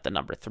sitting at the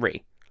number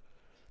 3.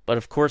 But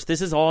of course,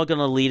 this is all going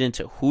to lead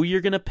into who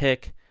you're going to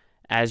pick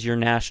as your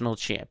national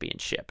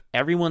championship.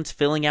 Everyone's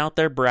filling out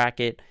their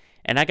bracket,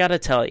 and I got to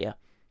tell you,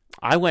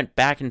 I went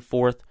back and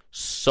forth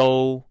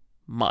so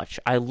much.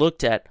 I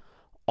looked at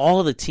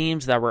all the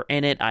teams that were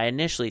in it. I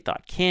initially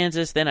thought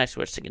Kansas, then I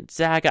switched to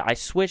Gonzaga. I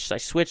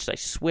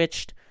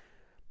switched,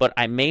 but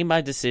I made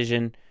my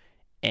decision,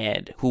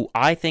 and who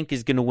I think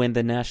is going to win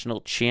the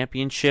national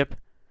championship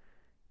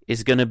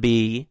is going to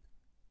be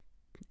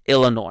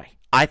Illinois.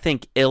 I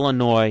think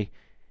Illinois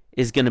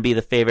is going to be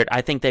the favorite.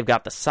 I think they've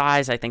got the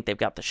size. I think they've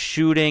got the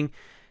shooting.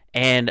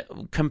 And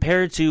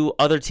compared to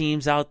other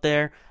teams out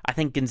there, I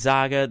think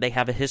Gonzaga, they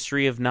have a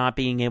history of not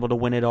being able to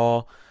win it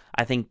all.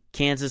 I think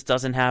Kansas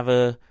doesn't have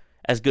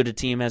as good a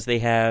team as they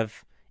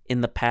have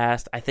in the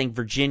past. I think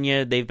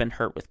Virginia, they've been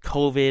hurt with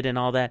COVID and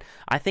all that.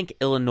 I think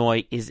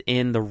Illinois is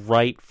in the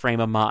right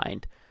frame of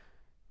mind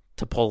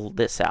to pull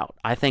this out.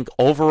 I think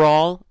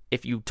overall,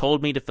 if you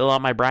told me to fill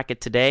out my bracket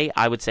today,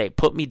 I would say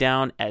put me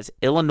down as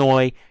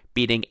Illinois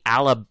beating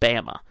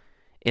Alabama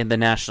in the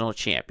national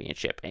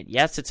championship. And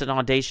yes, it's an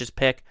audacious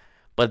pick,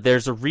 but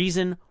there's a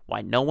reason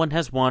why no one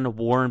has won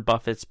Warren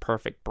Buffett's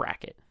perfect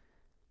bracket.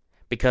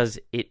 Because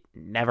it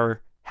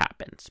never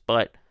happens.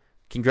 But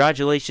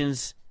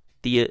congratulations,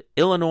 the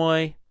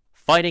Illinois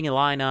Fighting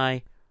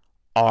Illini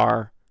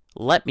are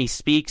Let Me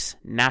Speak's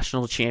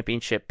national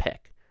championship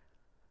pick.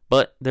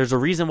 But there's a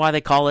reason why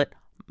they call it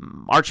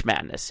March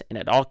Madness, and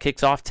it all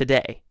kicks off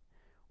today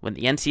when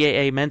the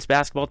NCAA men's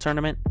basketball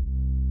tournament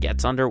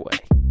gets underway.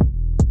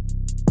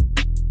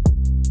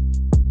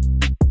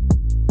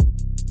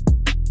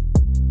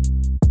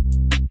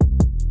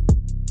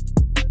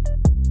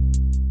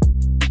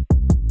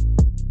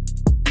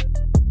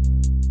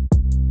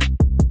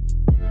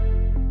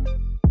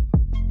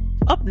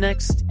 Up Up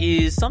next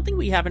is something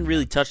we haven't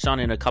really touched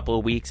on in a couple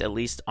of weeks, at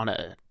least on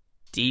a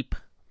deep,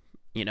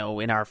 in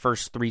our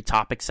first 3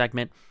 topic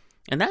segment,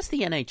 and that's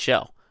the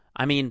NHL.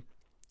 I mean,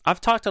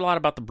 I've talked a lot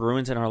about the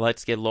Bruins in our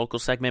Let's Get Local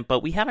segment,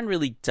 but we haven't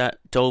really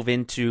dove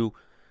into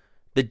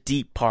the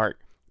deep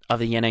part of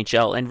the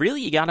NHL, and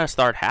really you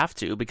gotta have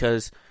to,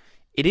 because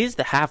it is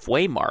the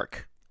halfway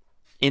mark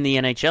in the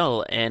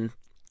NHL, and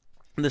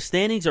the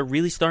standings are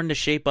really starting to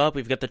shape up.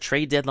 We've got the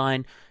trade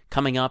deadline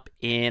coming up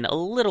in a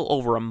little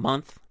over a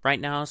month right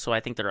now, so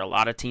I think there are a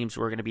lot of teams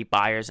who are going to be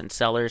buyers and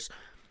sellers.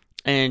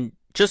 And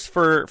just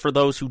for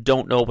those who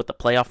don't know what the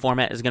playoff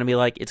format is going to be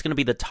like, it's going to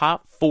be the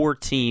top 4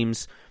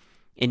 teams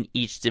in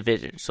each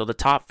division. So the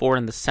top 4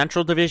 in the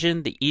Central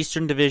Division, the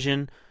Eastern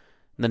Division,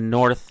 the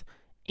North,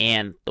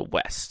 and the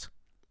West.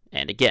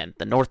 And again,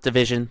 the North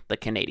Division, the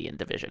Canadian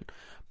Division.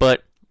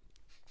 But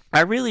I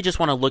really just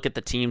want to look at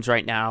the teams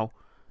right now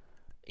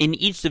in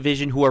each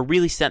division who are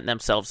really setting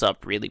themselves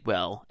up really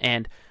well.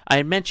 And I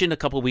had mentioned a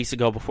couple weeks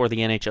ago before the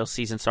NHL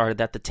season started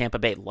that the Tampa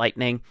Bay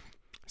Lightning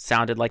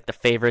sounded like the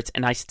favorites,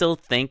 and I still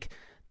think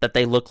that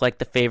they look like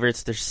the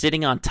favorites. They're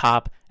sitting on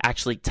top,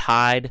 actually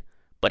tied,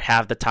 but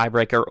have the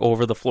tiebreaker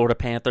over the Florida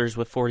Panthers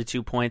with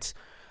 42 points.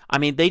 I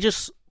mean, they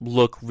just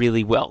look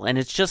really well, and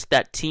it's just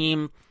that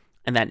team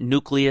and that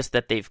nucleus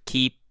that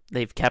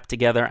they've kept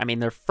together. I mean,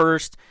 they're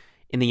first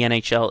in the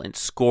NHL in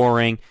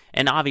scoring,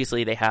 and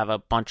obviously they have a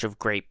bunch of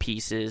great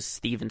pieces: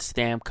 Steven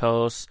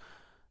Stamkos,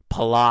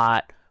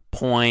 Palat,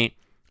 Point,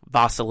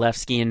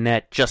 Vasilevsky in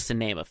net, just to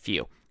name a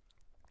few.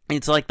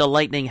 It's like the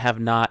Lightning have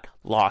not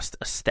lost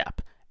a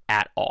step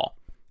at all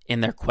in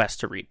their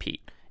quest to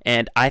repeat.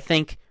 And I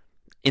think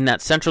in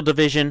that Central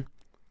Division,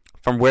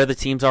 from where the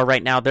teams are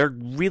right now, they're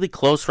really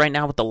close right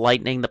now with the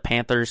Lightning, the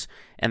Panthers,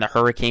 and the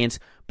Hurricanes,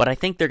 but I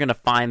think they're going to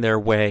find their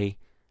way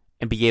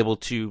and be able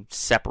to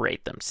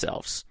separate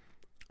themselves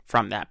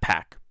from that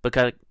pack.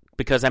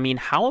 Because I mean,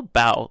 how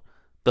about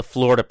the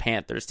Florida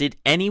Panthers? Did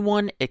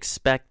anyone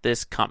expect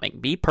this coming?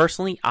 Me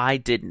personally, I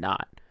did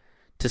not.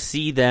 To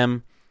see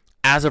them,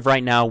 as of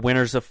right now,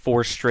 winners of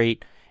 4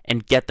 straight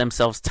and get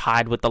themselves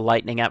tied with the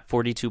Lightning at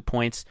 42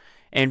 points.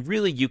 And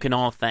really, you can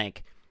all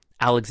thank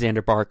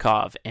Alexander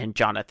Barkov and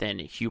Jonathan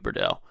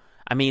Huberdeau.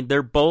 I mean,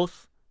 they're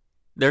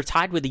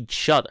tied with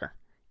each other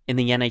in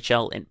the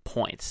NHL in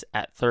points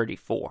at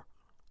 34.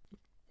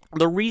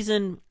 The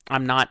reason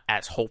I'm not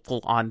as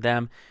hopeful on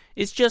them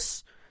is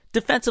just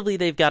defensively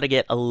they've got to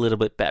get a little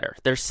bit better.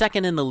 They're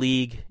second in the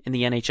league in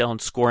the NHL in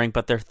scoring,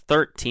 but they're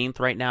 13th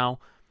right now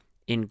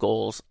in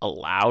goals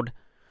allowed.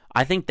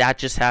 I think that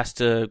just has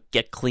to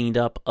get cleaned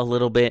up a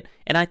little bit,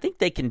 and I think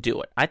they can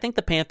do it. I think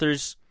the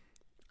Panthers,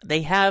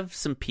 they have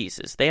some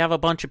pieces. They have a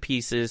bunch of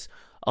pieces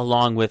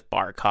along with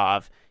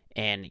Barkov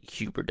and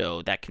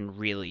Huberdeau that can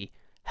really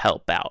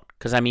help out.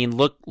 Because, I mean,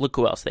 look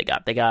who else they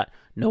got. They got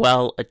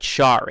Noel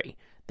Acciari.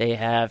 They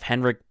have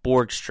Henrik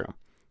Borgstrom.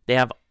 They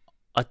have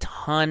a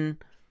ton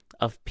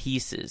of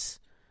pieces.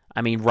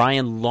 I mean,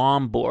 Ryan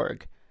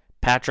Lomborg,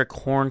 Patrick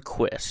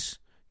Hornquist,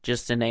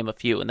 just to name a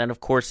few. And then,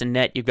 of course, in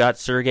net, you've got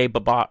Sergei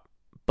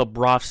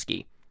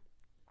Bobrovsky.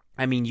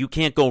 I mean, you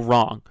can't go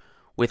wrong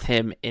with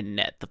him in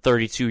net, the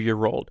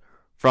 32-year-old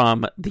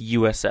from the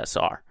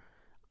USSR.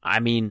 I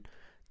mean,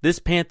 this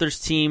Panthers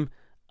team,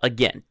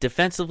 again,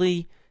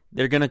 defensively,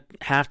 they're going to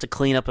have to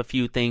clean up a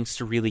few things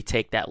to really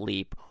take that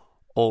leap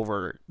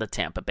over the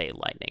Tampa Bay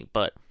Lightning.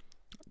 But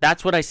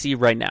that's what I see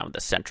right now in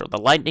the Central.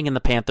 The Lightning and the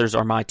Panthers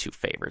are my 2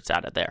 favorites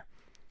out of there.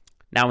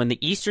 Now, in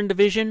the Eastern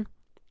Division,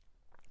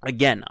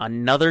 again,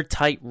 another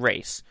tight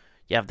race.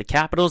 You have the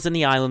Capitals and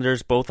the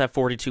Islanders both at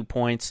 42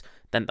 points,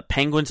 then the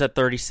Penguins at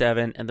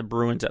 37, and the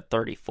Bruins at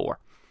 34.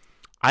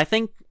 I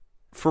think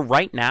for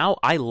right now,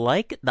 I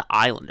like the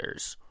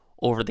Islanders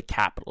over the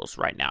Capitals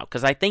right now,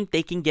 because I think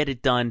they can get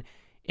it done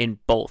in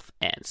both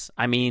ends.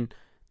 I mean,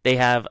 they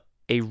have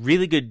a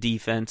really good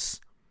defense,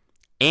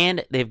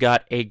 and they've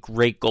got a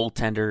great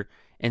goaltender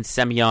in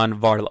Semyon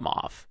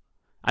Varlamov.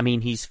 I mean,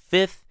 he's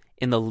 5th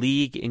in the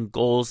league in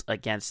goals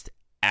against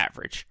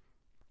average.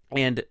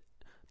 And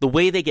the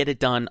way they get it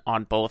done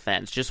on both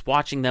ends, just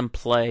watching them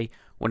play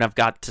when I've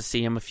got to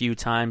see them a few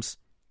times,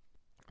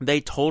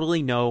 they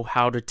totally know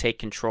how to take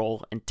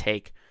control and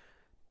take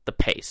the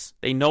pace.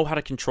 They know how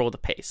to control the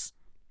pace.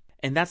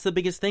 And that's the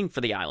biggest thing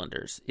for the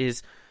Islanders,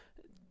 is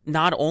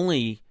not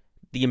only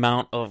the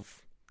amount of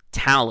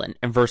talent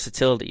and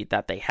versatility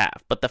that they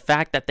have, but the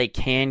fact that they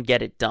can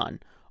get it done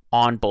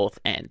on both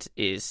ends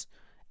is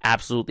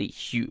absolutely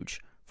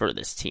huge for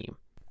this team.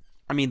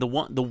 I mean, the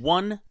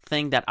one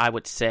thing that I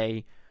would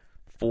say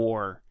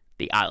for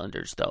the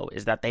Islanders, though,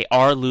 is that they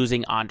are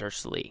losing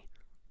Anders Lee.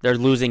 They're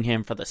losing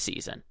him for the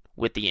season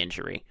with the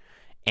injury.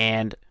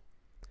 And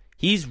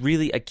he's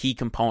really a key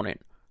component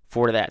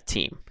for that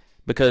team,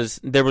 because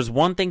there was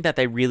one thing that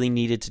they really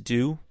needed to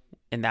do,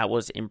 and that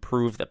was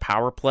improve the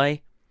power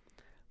play.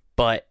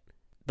 But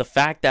the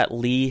fact that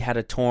Lee had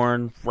a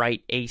torn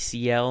right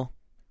ACL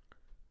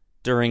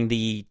during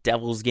the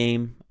Devils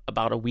game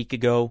about a week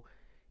ago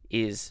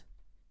is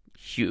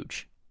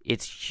huge.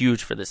 It's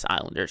huge for this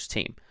Islanders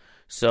team.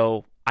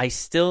 So I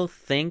still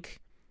think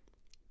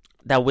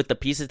that with the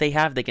pieces they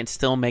have, they can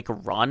still make a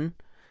run.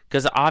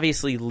 Because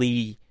obviously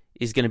Lee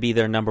is going to be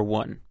their number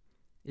one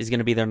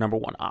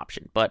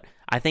option. But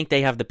I think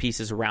they have the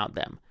pieces around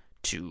them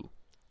to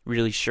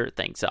really shore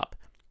things up.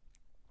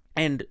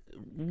 And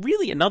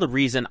really another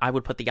reason I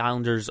would put the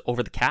Islanders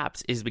over the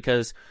Caps is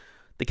because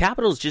the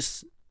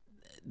Capitals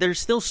they're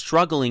still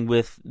struggling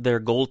with their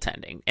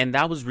goaltending. And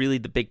that was really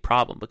the big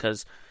problem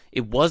because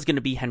it was going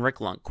to be Henrik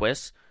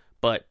Lundqvist.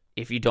 But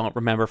if you don't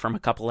remember from a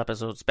couple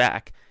episodes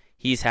back,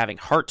 he's having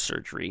heart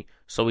surgery,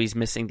 so he's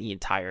missing the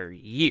entire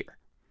year.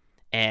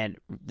 And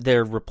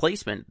their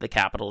replacement, the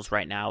Capitals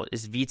right now,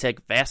 is Vitek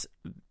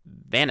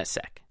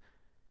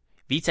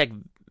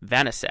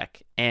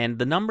Vanecek. And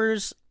the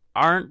numbers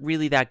aren't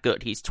really that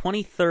good. He's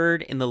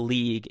 23rd in the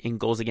league in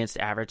goals against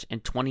average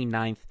and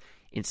 29th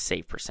in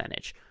save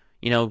percentage.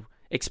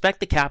 Expect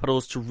the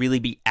Capitals to really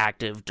be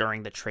active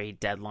during the trade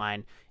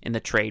deadline in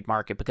the trade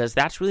market because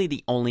that's really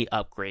the only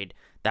upgrade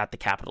that the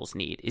Capitals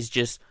need is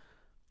just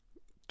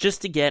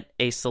to get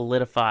a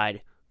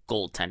solidified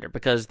goaltender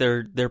because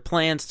their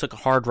plans took a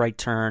hard right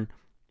turn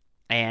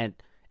and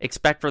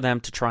expect for them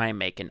to try and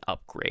make an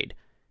upgrade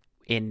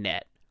in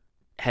net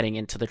heading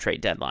into the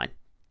trade deadline.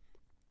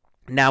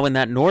 Now in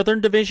that Northern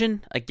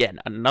Division, again,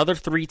 another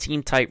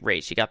 3-team tight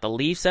race. You got the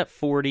Leafs at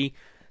 40,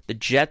 the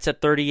Jets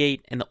at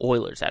 38, and the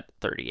Oilers at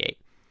 38.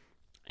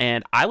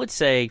 And I would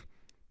say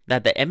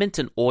that the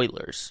Edmonton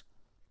Oilers,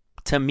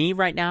 to me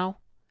right now,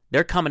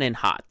 they're coming in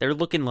hot. They're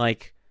looking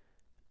like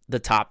the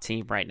top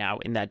team right now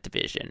in that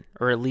division,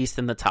 or at least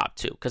in the top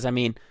two. Because,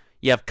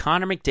 you have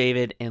Connor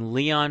McDavid and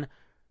Leon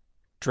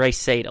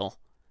Draisaitl.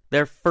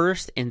 They're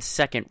first and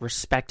second,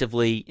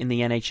 respectively, in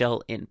the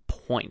NHL in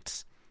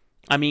points.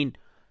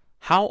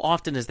 How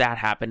often has that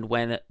happened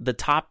when the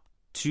top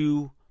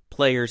two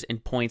players in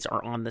points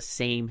are on the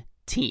same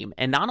team?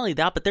 And not only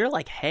that, but they're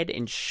like head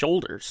and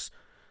shoulders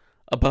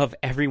above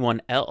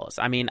everyone else.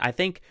 I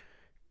think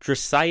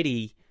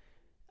Draisaitl,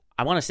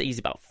 I want to say he's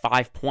about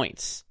 5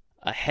 points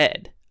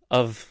ahead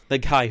of the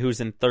guy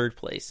who's in third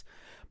place.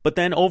 But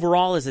then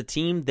overall as a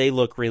team, they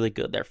look really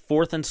good. They're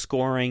fourth in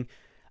scoring.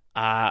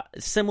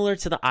 Similar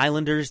to the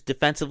Islanders,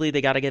 defensively,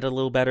 they got to get a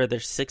little better. They're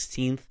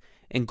 16th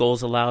in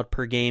goals allowed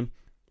per game.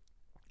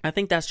 I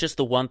think that's just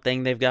the one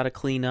thing they've got to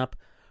clean up.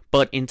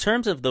 But in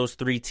terms of those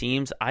three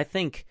teams, I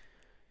think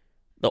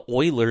the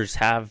Oilers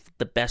have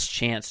the best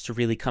chance to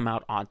really come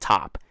out on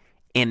top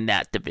in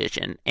that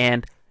division.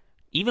 And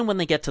even when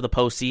they get to the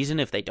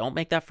postseason, if they don't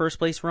make that first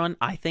place run,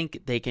 I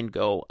think they can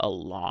go a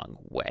long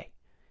way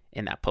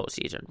in that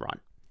postseason run.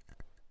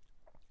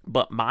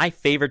 But my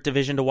favorite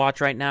division to watch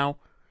right now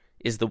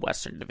is the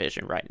Western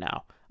Division right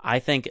now. I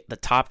think the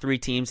top three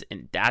teams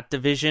in that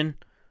division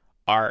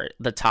are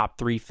the top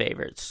three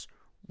favorites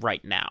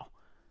right now.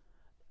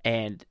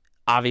 And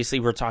obviously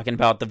we're talking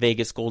about the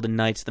Vegas Golden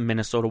Knights, the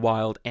Minnesota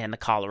Wild, and the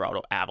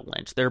Colorado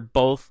Avalanche. They're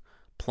both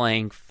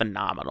playing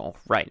phenomenal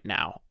right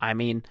now.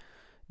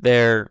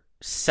 They're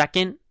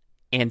second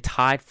and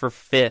tied for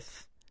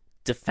fifth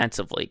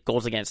defensively,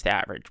 goals against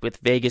average, with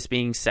Vegas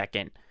being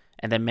second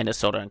and then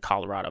Minnesota and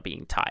Colorado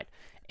being tied.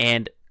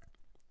 And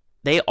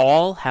they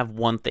all have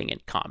one thing in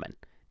common.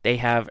 They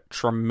have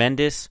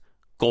tremendous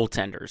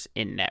goaltenders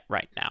in net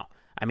right now.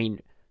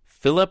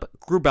 Philip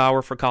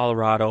Grubauer for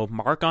Colorado,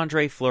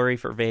 Marc-Andre Fleury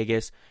for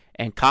Vegas,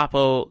 and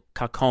Kaapo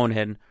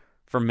Kähkönen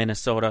for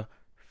Minnesota.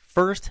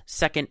 First,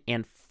 second,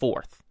 and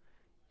fourth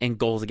in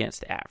goals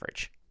against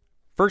average.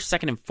 First,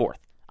 second, and fourth.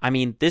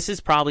 This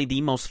is probably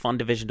the most fun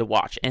division to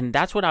watch. And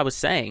that's what I was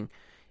saying,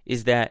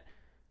 is that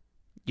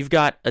you've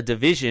got a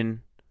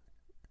division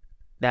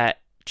that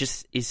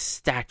just is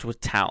stacked with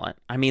talent.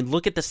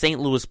 Look at the St.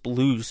 Louis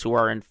Blues, who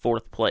are in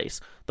fourth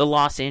place. The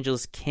Los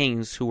Angeles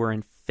Kings, who are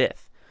in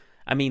fifth.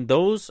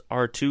 Those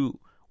are two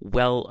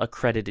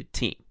well-accredited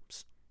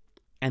teams.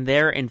 And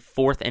they're in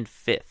fourth and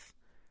fifth,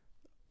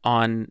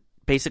 on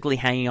basically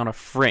hanging on a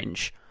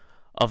fringe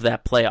of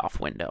that playoff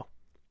window.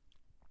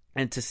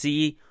 And to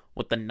see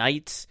what the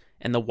Knights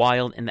and the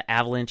Wild and the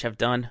Avalanche have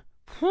done,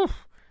 the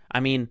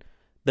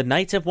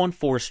Knights have won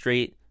 4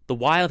 straight, the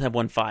Wild have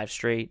won 5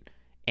 straight,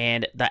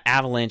 and the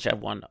Avalanche have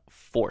won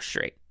 4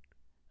 straight.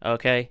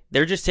 Okay?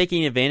 They're just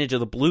taking advantage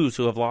of the Blues,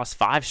 who have lost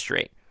 5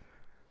 straight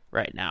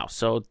right now.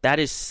 So that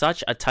is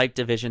such a tight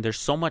division. There's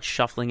so much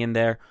shuffling in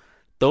there.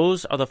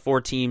 Those are the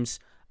 4 teams.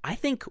 I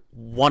think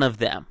one of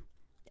them,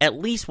 at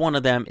least one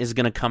of them, is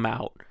going to come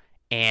out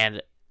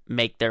and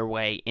make their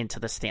way into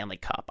the Stanley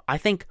Cup. I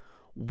think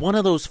one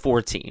of those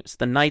 4 teams,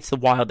 the Knights, the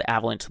Wild, the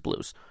Avalanche, the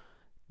Blues,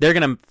 they're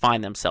going to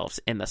find themselves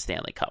in the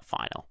Stanley Cup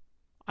final.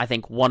 I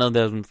think one of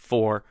them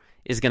 4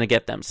 is going to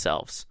get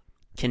themselves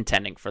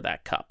contending for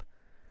that cup.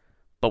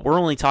 But we're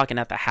only talking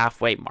at the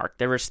halfway mark.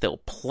 There is still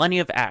plenty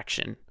of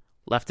action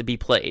left to be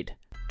played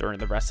during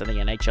the rest of the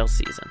NHL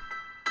season.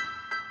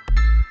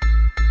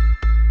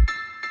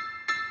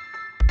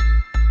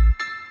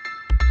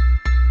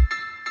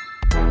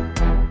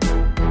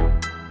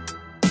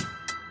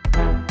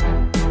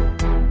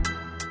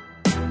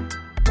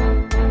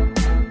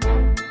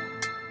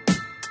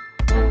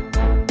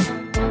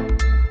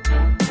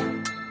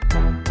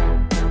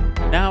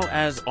 Now,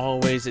 as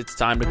always, it's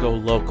time to go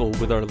local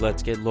with our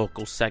Let's Get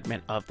Local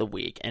segment of the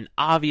week. And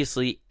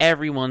obviously,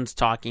 everyone's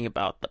talking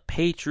about the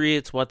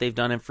Patriots, what they've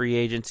done in free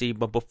agency.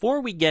 But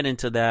before we get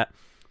into that,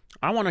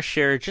 I want to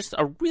share just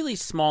a really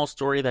small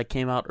story that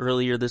came out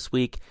earlier this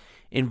week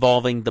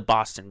involving the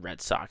Boston Red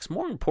Sox.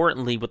 More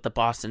importantly, with the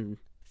Boston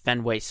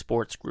Fenway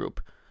Sports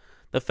Group.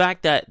 The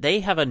fact that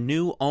they have a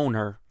new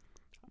owner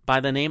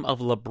by the name of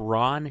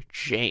LeBron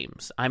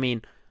James. I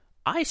mean,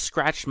 I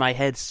scratched my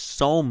head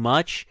so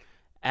much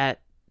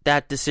at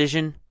that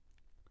decision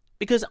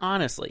because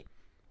honestly,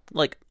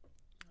 like,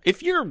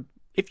 if you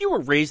were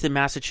raised in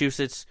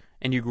Massachusetts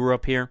and you grew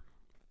up here,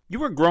 you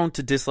were grown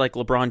to dislike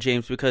LeBron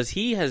James because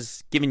he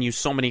has given you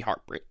so many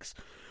heartbreaks.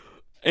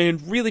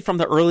 And really, from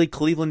the early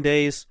Cleveland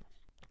days,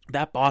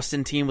 that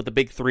Boston team with the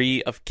big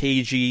three of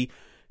KG,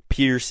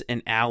 Pierce,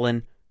 and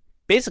Allen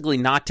basically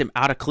knocked him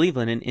out of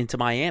Cleveland and into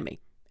Miami.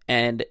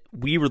 And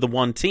we were the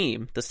one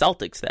team, the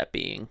Celtics that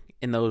being,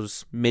 in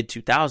those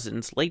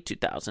mid-2000s, late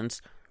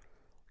 2000s,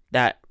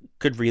 that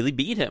could really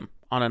beat him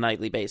on a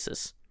nightly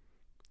basis.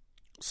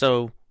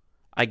 So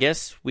I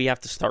guess we have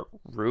to start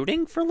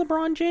rooting for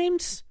LeBron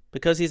James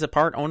because he's a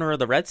part owner of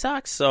the Red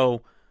Sox.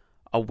 So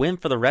a win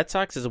for the Red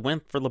Sox is a win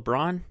for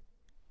LeBron.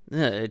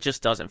 It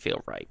just doesn't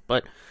feel right.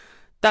 But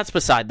that's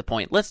beside the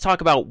point. Let's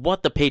talk about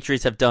what the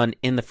Patriots have done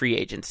in the free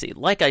agency.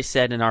 Like I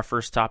said in our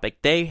first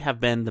topic, they have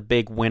been the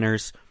big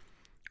winners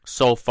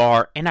so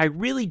far. And I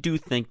really do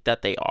think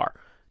that they are,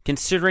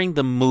 considering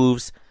the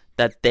moves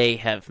that they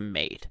have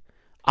made.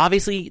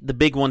 Obviously, the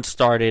big one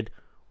started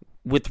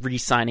with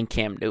re-signing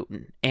Cam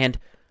Newton. And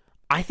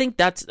I think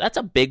that's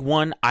a big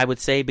one, I would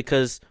say,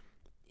 because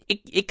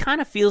it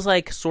kind of feels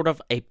like sort of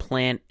a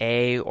plan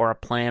A or a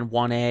plan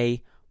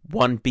 1A,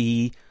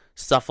 1B,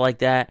 stuff like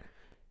that.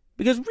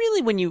 Because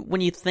really,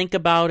 when you think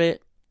about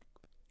it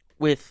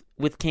with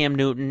Cam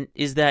Newton,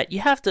 is that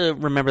you have to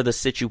remember the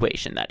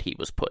situation that he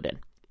was put in.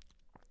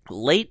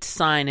 Late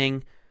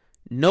signing,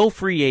 no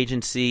free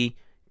agency,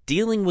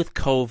 dealing with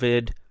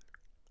COVID.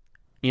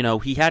 You know,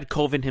 he had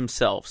COVID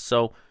himself,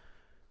 so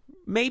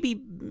maybe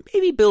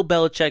Bill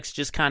Belichick's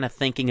just kind of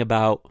thinking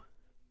about,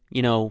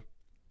 you know,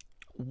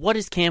 what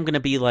is Cam going to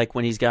be like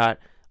when he's got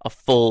a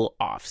full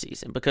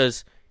offseason?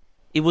 Because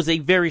it was a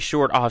very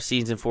short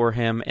offseason for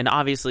him, and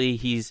obviously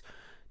he's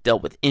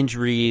dealt with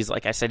injuries.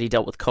 Like I said, he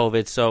dealt with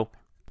COVID, so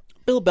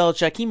Bill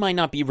Belichick, he might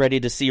not be ready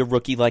to see a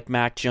rookie like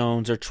Mac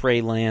Jones or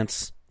Trey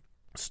Lance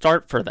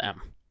start for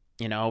them.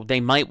 You know, they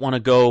might want to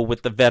go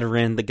with the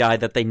veteran, the guy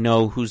that they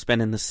know who's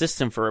been in the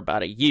system for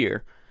about a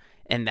year,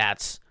 and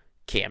that's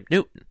Cam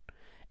Newton.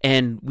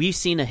 And we've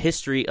seen a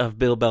history of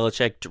Bill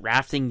Belichick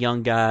drafting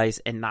young guys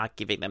and not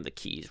giving them the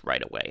keys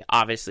right away.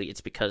 Obviously,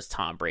 it's because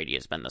Tom Brady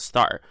has been the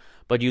star.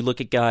 But you look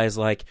at guys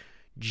like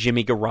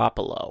Jimmy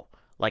Garoppolo,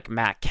 like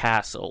Matt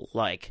Castle,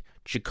 like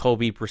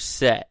Jacoby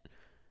Brissett,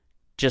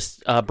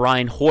 just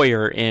Brian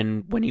Hoyer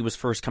when he was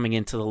first coming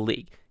into the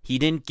league. He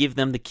didn't give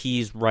them the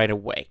keys right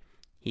away.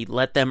 He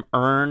let them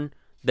earn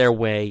their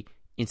way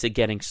into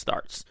getting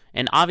starts.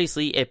 And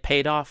obviously, it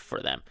paid off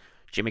for them.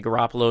 Jimmy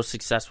Garoppolo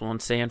successful in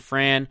San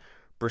Fran.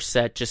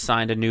 Brissett just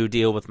signed a new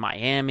deal with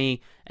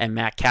Miami. And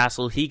Matt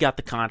Castle, he got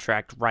the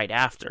contract right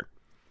after.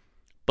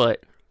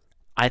 But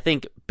I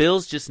think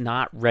Bill's just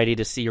not ready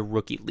to see a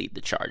rookie lead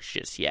the charge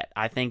just yet.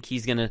 I think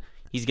he's gonna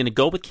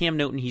go with Cam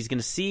Newton. He's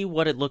gonna see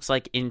what it looks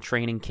like in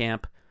training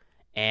camp.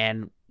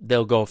 And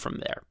they'll go from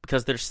there.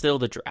 Because there's still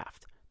the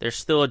draft. There's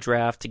still a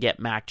draft to get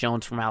Mac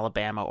Jones from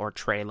Alabama or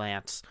Trey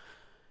Lance.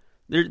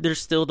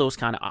 There's still those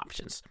kind of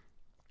options.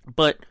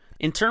 But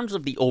in terms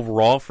of the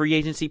overall free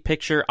agency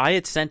picture, I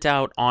had sent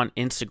out on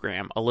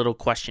Instagram a little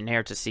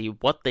questionnaire to see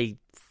what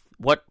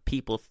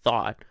people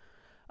thought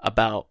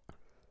about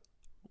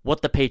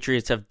what the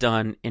Patriots have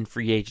done in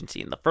free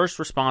agency. And the first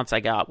response I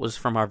got was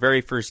from our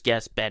very first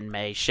guest, Ben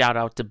May. Shout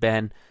out to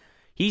Ben.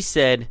 He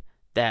said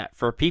that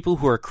for people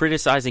who are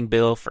criticizing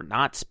Bill for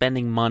not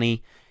spending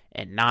money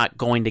and not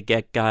going to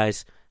get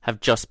guys have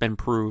just been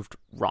proved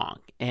wrong.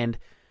 And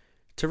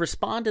to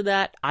respond to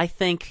that, I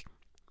think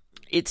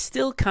it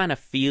still kind of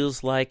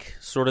feels like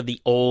sort of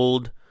the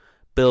old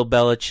Bill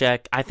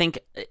Belichick. I think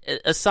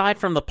aside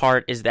from the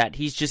part is that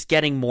he's just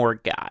getting more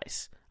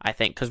guys, I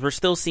think, because we're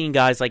still seeing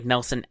guys like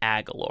Nelson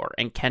Aguilar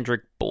and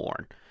Kendrick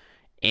Bourne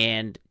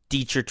and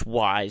Dietrich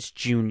Wise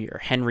Jr.,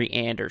 Henry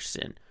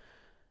Anderson.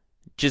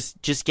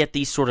 Just get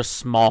these sort of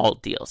small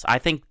deals. I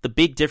think the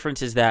big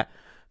difference is that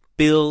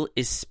Bill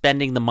is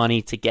spending the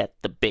money to get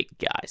the big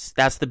guys.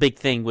 That's the big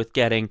thing with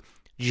getting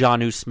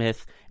Jonnu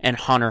Smith and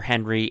Hunter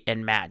Henry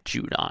and Matt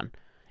Judon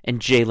and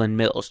Jalen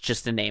Mills,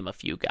 just to name a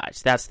few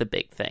guys. That's the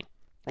big thing.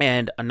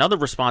 And another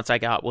response I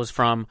got was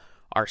from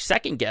our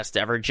second guest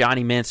ever,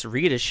 Johnny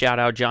Mansaritas. Shout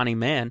out Johnny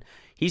Man.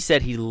 He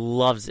said he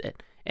loves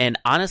it. And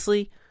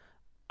honestly,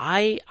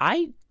 I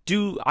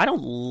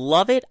don't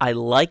love it. I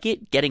like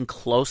it, getting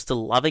close to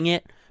loving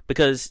it,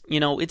 because, you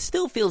know, it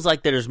still feels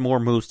like there's more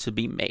moves to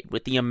be made.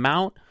 With the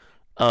amount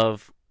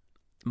of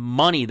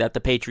money that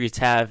the Patriots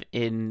have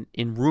in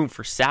room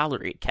for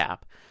salary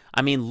cap,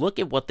 I mean, look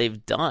at what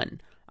they've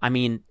done. I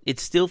mean, it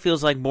still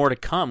feels like more to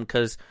come,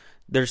 because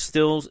there's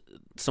still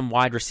some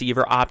wide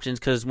receiver options,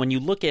 because when you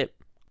look at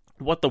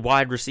what the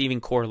wide receiving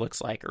core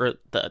looks like, or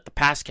the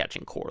pass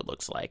catching core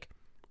looks like,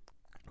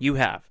 you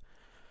have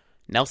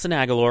Nelson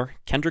Aguilar,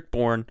 Kendrick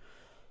Bourne,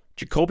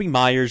 Jacoby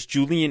Myers,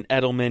 Julian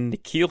Edelman,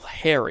 N'Keal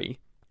Harry,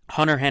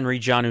 Hunter Henry,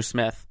 Jonnu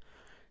Smith,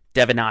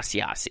 Devin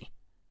Asiasi,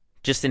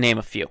 just to name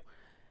a few.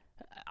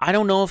 I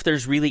don't know if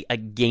there's really a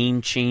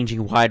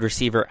game-changing wide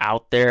receiver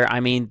out there. I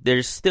mean,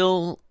 there's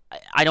still,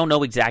 I don't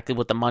know exactly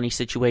what the money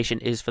situation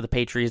is for the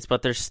Patriots,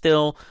 but there's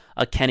still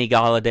a Kenny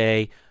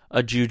Golladay,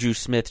 a Juju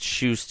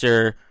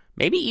Smith-Schuster,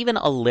 maybe even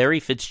a Larry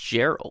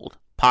Fitzgerald,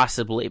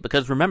 possibly.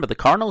 Because remember, the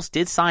Cardinals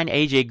did sign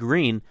A.J.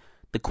 Green.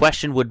 The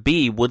question would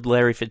be, would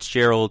Larry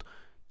Fitzgerald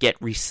get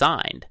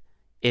re-signed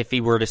if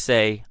he were to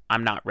say,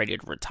 I'm not ready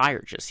to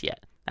retire just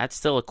yet? That's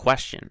still a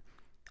question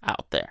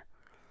out there.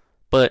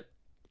 But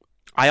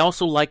I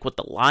also like what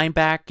the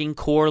linebacking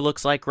core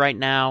looks like right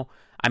now.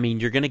 I mean,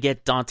 you're going to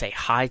get Dante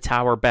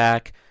Hightower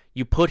back.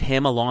 You put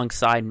him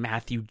alongside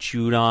Matthew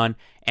Judon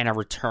and a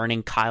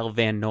returning Kyle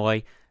Van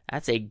Noy.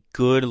 That's a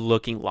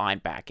good-looking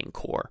linebacking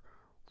core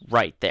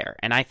right there.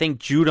 And I think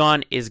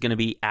Judon is going to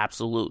be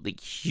absolutely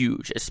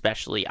huge,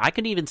 especially. I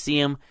could even see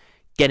him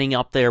getting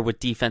up there with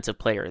Defensive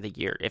Player of the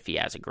Year if he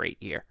has a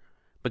great year.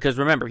 Because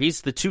remember,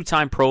 he's the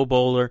two-time Pro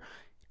Bowler,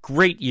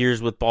 great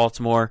years with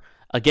Baltimore.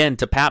 Again,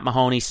 to Pat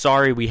Mahoney,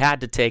 sorry, we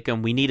had to take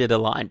him. We needed a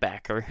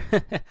linebacker.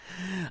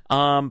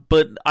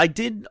 But I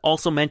did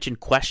also mention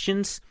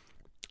questions.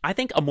 I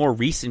think a more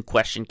recent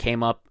question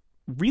came up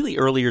really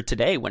earlier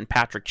today when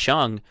Patrick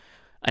Chung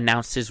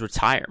announced his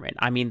retirement.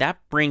 I mean, that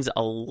brings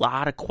a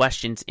lot of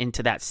questions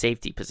into that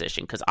safety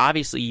position, because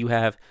obviously you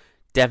have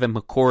Devin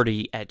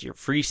McCourty at your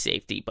free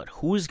safety, but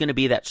who's going to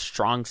be that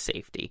strong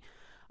safety?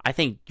 I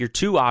think your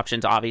two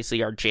options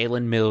obviously are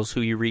Jalen Mills, who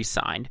you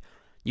re-signed.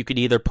 You could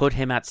either put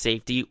him at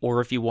safety, or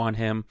if you want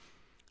him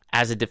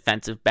as a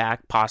defensive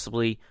back,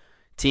 possibly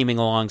teaming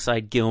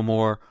alongside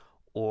Gilmore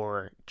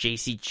or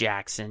J.C.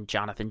 Jackson,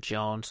 Jonathan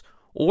Jones.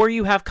 Or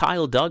you have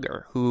Kyle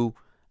Duggar, who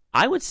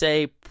I would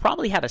say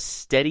probably had a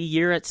steady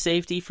year at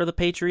safety for the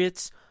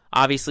Patriots.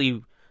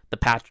 Obviously,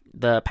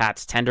 the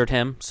Pats tendered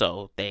him,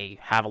 so they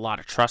have a lot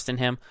of trust in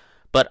him.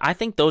 But I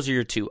think those are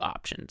your two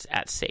options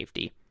at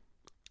safety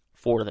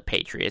for the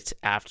Patriots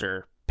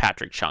after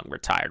Patrick Chung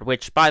retired,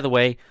 which, by the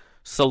way,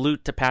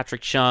 salute to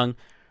Patrick Chung.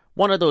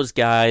 One of those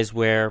guys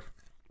where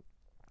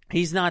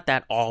he's not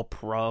that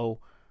all-pro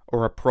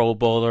or a Pro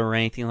Bowler or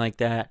anything like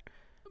that,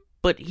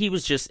 but he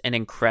was just an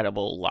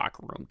incredible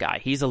locker room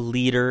guy. He's a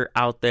leader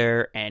out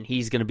there, and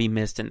he's going to be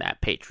missed in that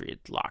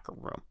Patriot locker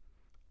room.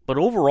 But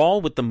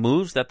overall, with the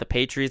moves that the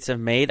Patriots have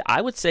made,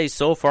 I would say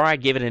so far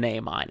I'd give it an A-,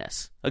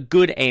 a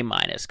good A-,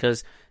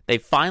 because they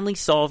finally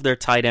solved their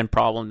tight end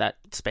problem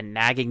that's been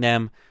nagging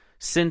them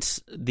since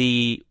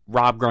the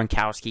Rob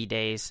Gronkowski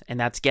days, and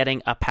that's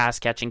getting a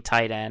pass-catching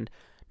tight end.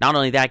 Not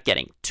only that,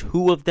 getting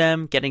two of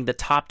them, getting the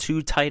top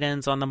two tight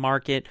ends on the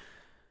market.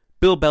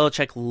 Bill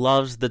Belichick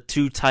loves the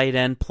two tight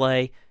end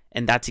play,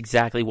 and that's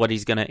exactly what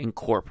he's going to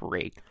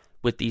incorporate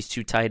with these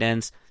two tight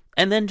ends.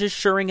 And then just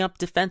shoring up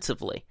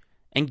defensively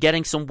and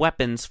getting some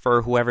weapons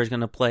for whoever's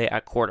going to play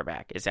at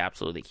quarterback is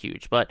absolutely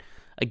huge. But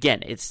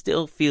again, it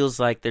still feels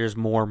like there's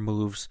more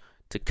moves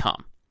to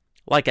come.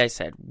 Like I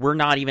said, we're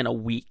not even a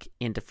week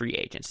into free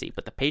agency,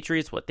 but the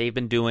Patriots, what they've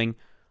been doing,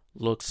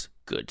 looks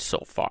good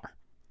so far.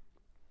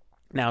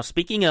 Now,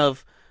 speaking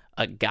of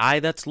a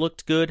guy that's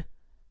looked good,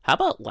 how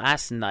about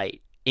last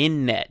night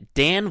in net,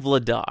 Dan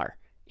Vladar,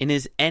 in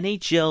his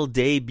NHL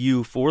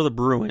debut for the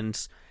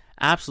Bruins,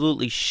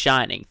 absolutely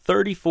shining.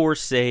 34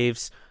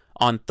 saves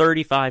on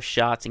 35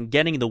 shots and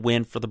getting the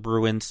win for the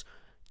Bruins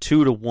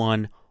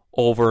 2-1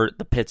 over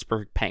the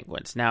Pittsburgh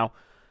Penguins. Now,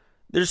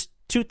 there's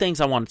two things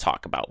I want to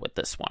talk about with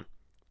this one.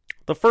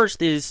 The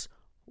first is,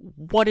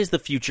 what is the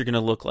future going to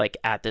look like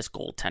at this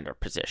goaltender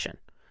position?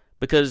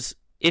 Because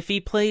if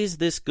he plays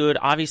this good,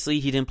 obviously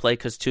he didn't play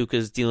because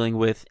Tuukka's dealing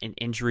with an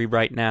injury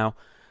right now,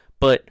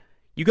 but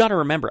you got to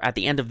remember, at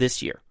the end of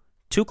this year,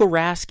 Tuukka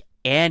Rask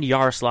and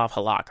Yaroslav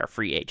Halak are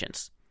free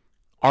agents.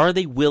 Are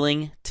they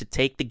willing to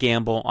take the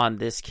gamble on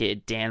this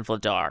kid, Dan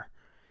Vladar,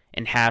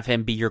 and have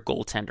him be your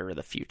goaltender of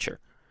the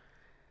future?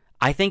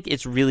 I think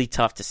it's really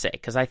tough to say,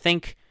 because I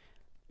think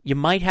you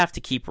might have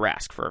to keep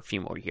Rask for a few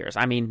more years.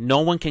 I mean,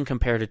 no one can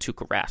compare to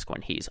Tuukka Rask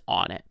when he's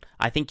on it.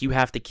 I think you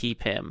have to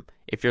keep him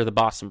if you're the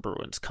Boston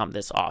Bruins come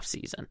this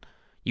offseason.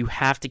 You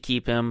have to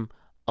keep him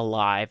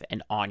alive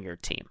and on your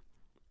team.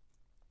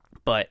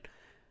 But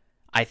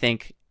I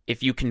think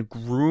if you can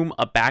groom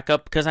a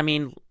backup, because, I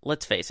mean,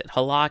 let's face it,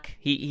 Halak,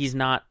 he's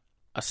not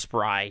a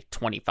spry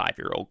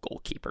 25-year-old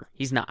goalkeeper.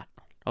 He's not.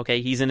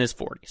 Okay, he's in his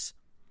 40s.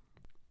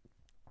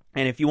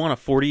 And if you want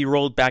a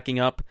 40-year-old backing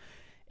up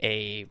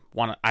I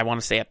want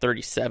to say a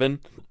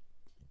 37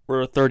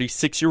 or a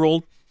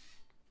 36-year-old,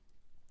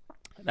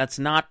 that's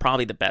not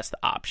probably the best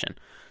option.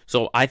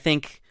 So I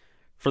think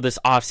for this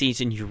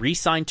offseason, you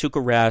re-sign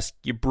Tuukka Rask,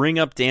 you bring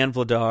up Dan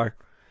Vladar,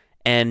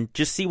 and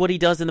just see what he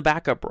does in the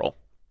backup role.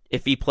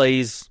 If he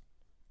plays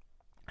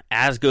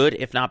as good,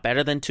 if not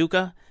better than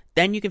Tuukka,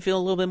 then you can feel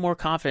a little bit more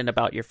confident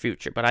about your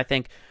future. But I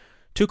think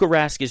Tuukka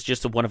Rask is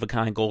just a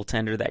one-of-a-kind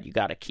goaltender that you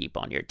got to keep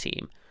on your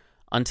team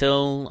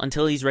until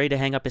he's ready to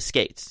hang up his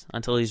skates,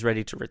 until he's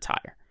ready to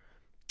retire.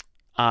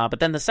 But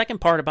then the second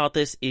part about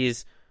this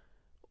is,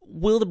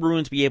 will the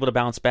Bruins be able to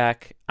bounce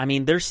back? I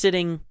mean, they're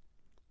sitting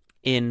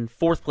in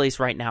 4th place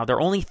right now.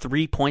 They're only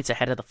 3 points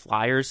ahead of the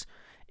Flyers,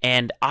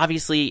 and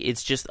obviously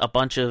it's just a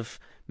bunch of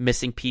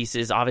missing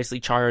pieces. Obviously,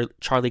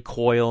 Charlie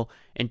Coyle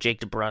and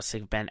Jake DeBrusk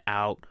have been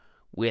out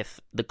with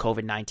the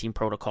COVID-19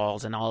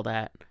 protocols and all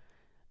that.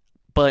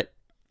 But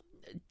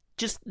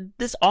just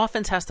this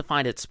offense has to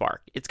find its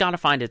spark. It's got to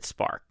find its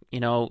spark.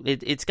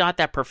 It's got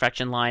that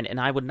perfection line, and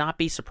I would not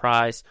be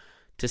surprised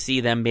to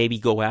see them maybe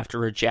go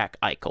after a Jack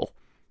Eichel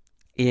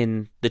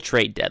in the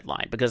trade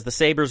deadline, because the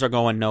Sabres are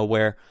going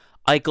nowhere.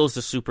 Eichel's a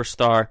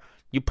superstar.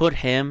 You put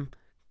him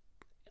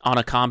on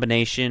a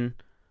combination,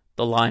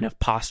 the line of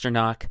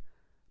Pastrnak,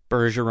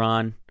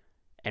 Bergeron,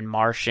 and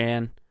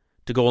Marchand,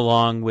 to go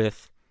along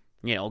with,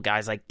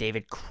 guys like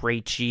David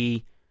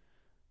Krejci.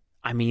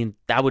 I mean,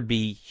 that would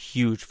be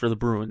huge for the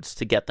Bruins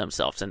to get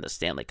themselves in the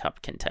Stanley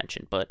Cup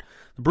contention. But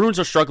the Bruins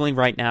are struggling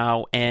right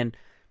now, and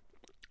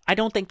I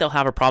don't think they'll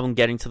have a problem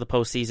getting to the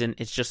postseason.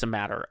 It's just a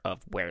matter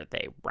of where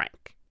they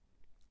rank.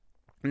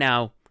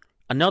 Now,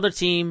 another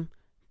team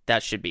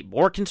that should be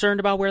more concerned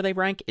about where they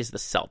rank is the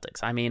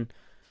Celtics. I mean,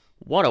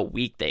 what a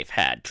week they've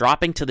had.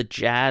 Dropping to the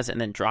Jazz and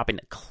then dropping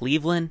to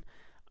Cleveland.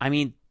 I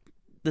mean,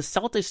 the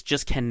Celtics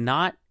just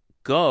cannot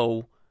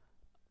go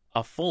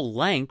a full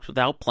length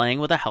without playing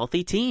with a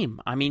healthy team.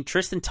 I mean,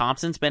 Tristan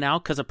Thompson's been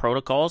out because of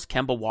protocols.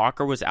 Kemba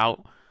Walker was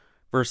out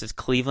versus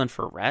Cleveland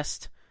for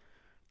rest.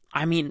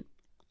 I mean,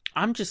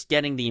 I'm just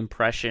getting the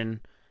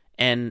impression,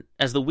 and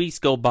as the weeks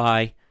go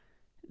by,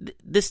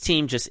 this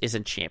team just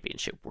isn't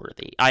championship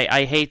worthy.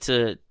 I hate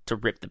to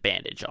rip the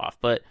bandage off,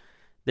 but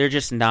they're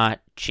just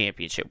not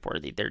championship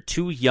worthy. They're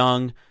too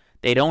young.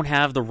 They don't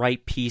have the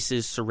right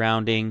pieces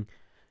surrounding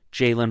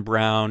Jaylen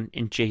Brown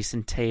and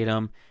Jason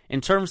Tatum. In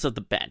terms of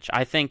the bench,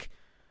 I think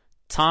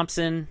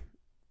Thompson,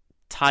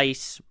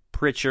 Tice,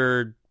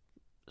 Pritchard,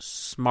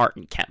 Smart,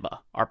 and Kemba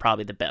are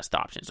probably the best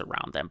options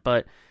around them.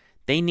 But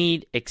they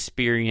need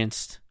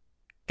experienced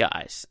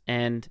guys.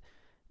 And,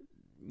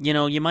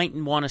 you might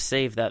want to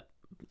save that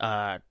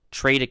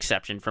trade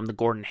exception from the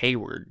Gordon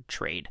Hayward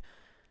trade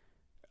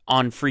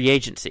on free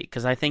agency,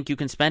 because I think you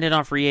can spend it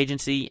on free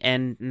agency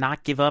and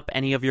not give up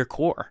any of your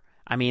core.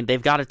 I mean,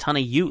 they've got a ton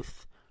of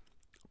youth,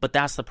 but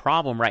that's the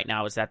problem right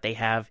now, is that they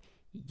have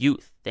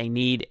youth. They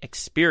need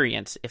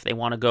experience if they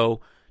want to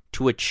go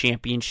to a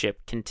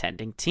championship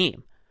contending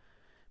team,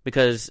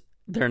 because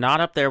they're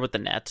not up there with the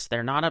Nets.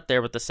 They're not up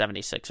there with the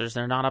 76ers.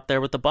 They're not up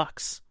there with the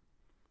Bucks.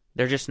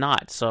 They're just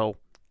not. So,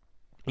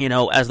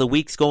 as the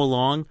weeks go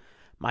along,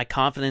 my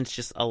confidence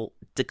just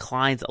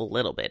declines a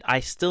little bit. I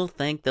still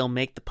think they'll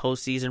make the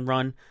postseason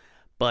run,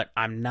 but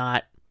I'm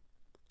not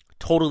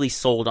totally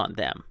sold on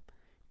them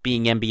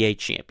being NBA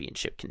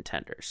championship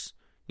contenders.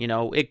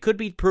 It could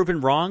be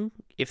proven wrong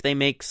if they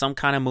make some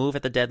kind of move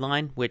at the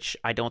deadline, which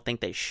I don't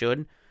think they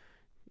should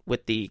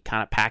with the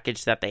kind of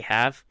package that they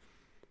have.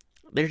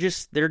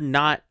 They're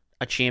not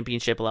a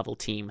championship level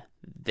team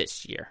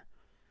this year.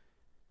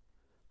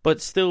 But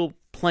still,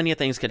 plenty of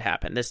things could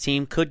happen. This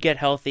team could get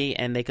healthy,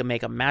 and they could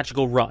make a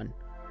magical run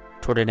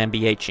toward an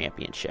NBA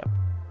championship.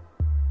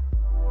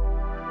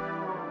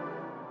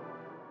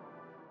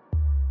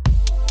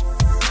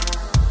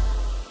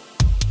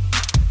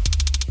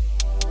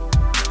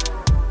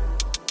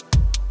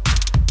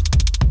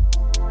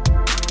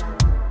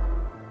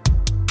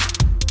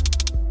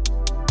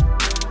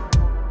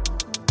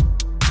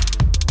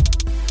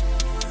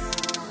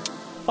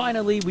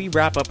 Finally, we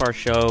wrap up our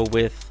show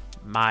with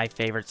my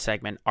favorite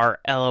segment, our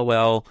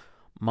LOL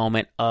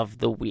moment of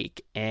the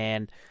week.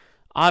 And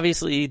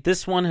obviously,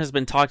 this one has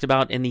been talked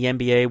about in the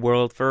NBA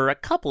world for a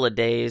couple of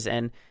days,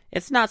 and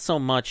it's not so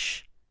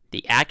much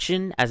the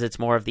action as it's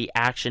more of the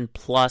action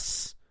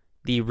plus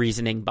the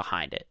reasoning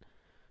behind it.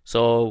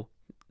 So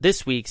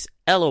this week's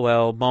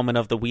LOL moment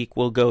of the week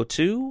will go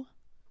to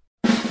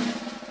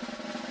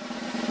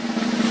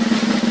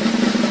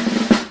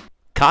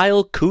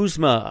Kyle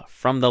Kuzma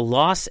from the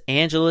Los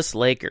Angeles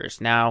Lakers.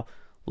 Now,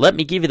 let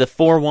me give you the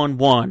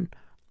 411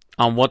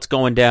 on what's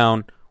going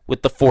down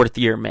with the fourth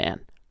year man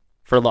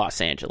for Los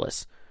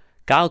Angeles.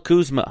 Kyle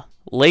Kuzma,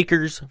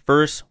 Lakers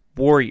versus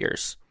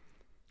Warriors.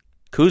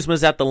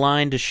 Kuzma's at the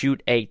line to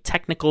shoot a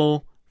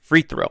technical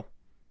free throw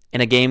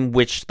in a game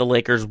which the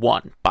Lakers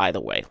won, by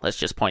the way. Let's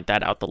just point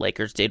that out. The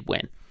Lakers did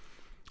win.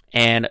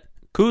 And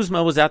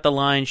Kuzma was at the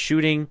line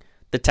shooting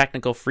the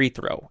technical free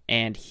throw,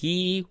 and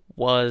he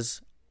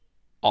was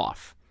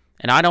off.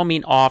 And I don't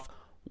mean off,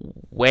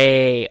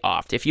 way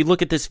off. If you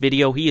look at this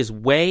video, he is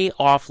way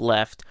off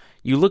left.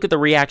 You look at the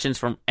reactions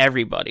from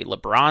everybody.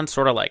 LeBron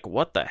sort of like,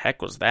 what the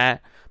heck was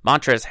that?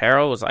 Montrezl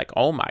Harrell was like,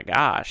 oh my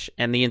gosh.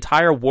 And the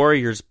entire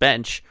Warriors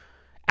bench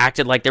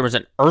acted like there was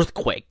an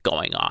earthquake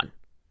going on,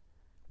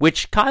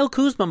 which Kyle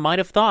Kuzma might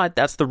have thought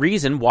that's the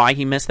reason why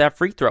he missed that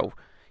free throw.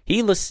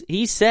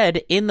 He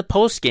said in the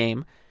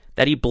postgame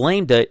that he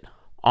blamed it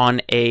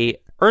on a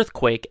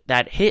earthquake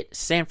that hit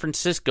San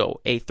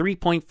Francisco, a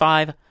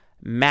 3.5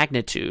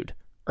 magnitude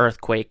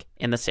earthquake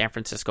in the San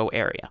Francisco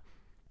area.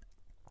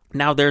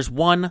 Now, there's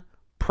one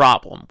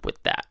problem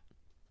with that,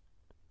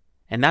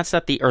 and that's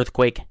that the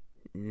earthquake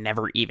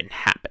never even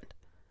happened.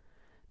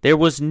 There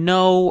was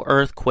no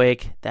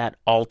earthquake that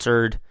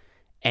altered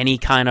any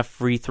kind of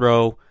free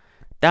throw.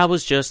 That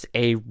was just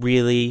a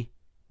really,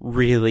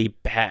 really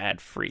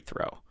bad free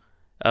throw.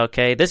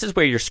 Okay, this is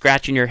where you're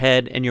scratching your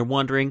head and you're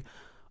wondering,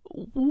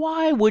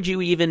 why would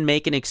you even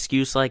make an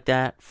excuse like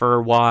that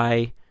for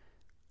why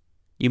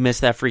you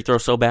missed that free throw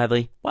so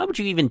badly? Why would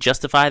you even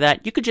justify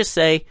that? You could just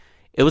say,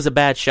 it was a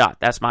bad shot,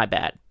 that's my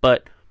bad.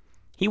 But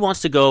he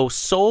wants to go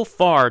so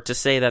far to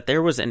say that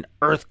there was an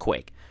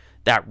earthquake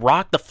that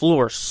rocked the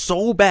floor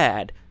so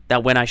bad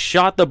that when I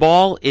shot the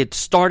ball, it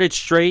started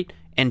straight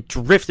and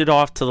drifted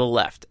off to the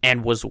left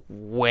and was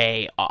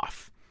way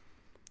off.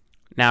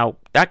 Now,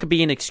 that could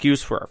be an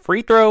excuse for a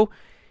free throw.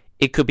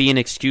 It could be an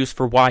excuse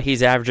for why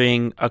he's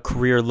averaging a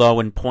career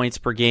low in points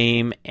per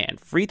game and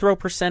free throw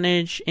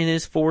percentage in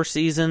his 4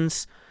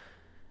 seasons.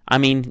 I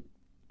mean,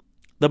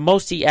 the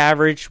most he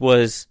averaged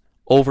was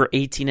over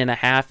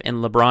 18.5 in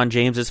LeBron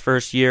James's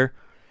first year.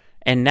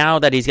 And now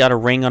that he's got a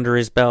ring under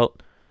his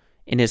belt,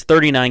 in his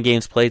 39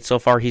 games played so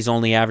far, he's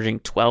only averaging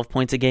 12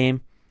 points a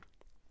game.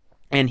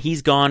 And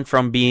he's gone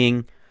from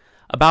being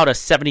about a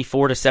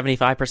 74 to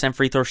 75%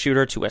 free throw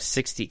shooter to a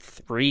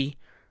 63%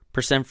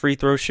 free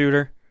throw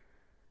shooter.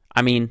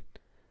 I mean,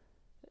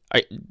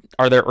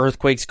 are there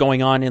earthquakes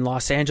going on in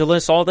Los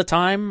Angeles all the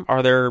time?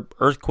 Are there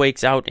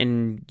earthquakes out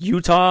in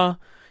Utah,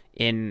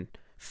 in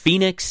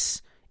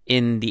Phoenix,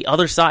 in the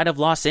other side of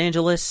Los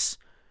Angeles?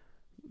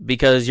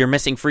 Because you're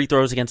missing free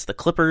throws against the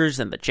Clippers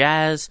and the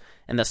Jazz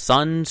and the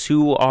Suns,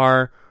 who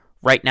are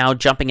right now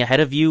jumping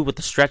ahead of you with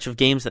the stretch of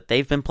games that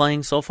they've been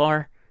playing so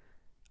far?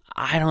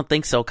 I don't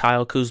think so,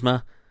 Kyle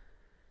Kuzma.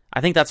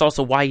 I think that's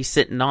also why he's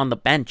sitting on the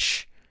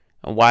bench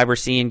and why we're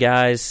seeing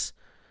guys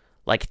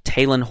like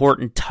Talen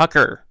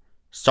Horton-Tucker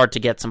start to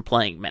get some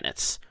playing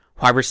minutes.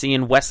 Why we're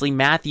seeing Wesley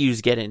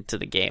Matthews get into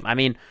the game. I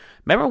mean,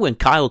 remember when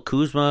Kyle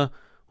Kuzma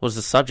was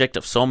the subject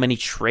of so many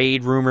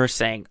trade rumors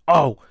saying,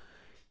 oh,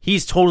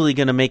 he's totally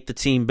going to make the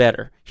team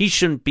better. He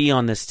shouldn't be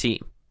on this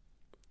team.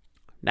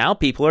 Now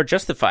people are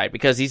justified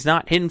because he's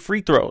not hitting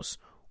free throws.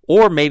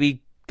 Or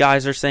maybe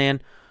guys are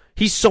saying,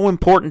 he's so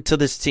important to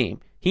this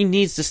team. He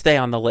needs to stay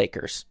on the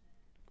Lakers.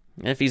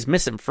 And if he's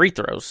missing free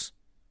throws,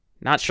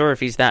 not sure if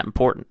he's that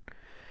important.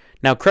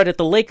 Now, credit,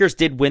 the Lakers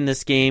did win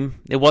this game.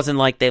 It wasn't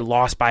like they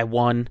lost by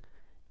 1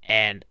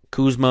 and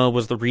Kuzma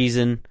was the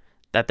reason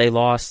that they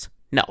lost.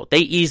 No, they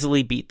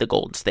easily beat the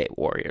Golden State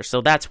Warriors.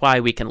 So that's why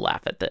we can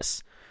laugh at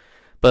this.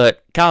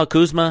 But Kyle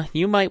Kuzma,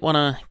 you might want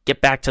to get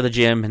back to the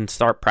gym and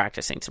start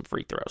practicing some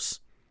free throws.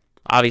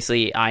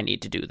 Obviously, I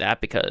need to do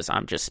that because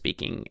I'm just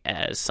speaking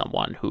as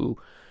someone who...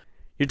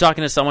 You're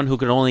talking to someone who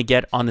could only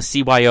get on the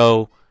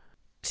CYO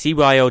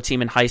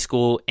team in high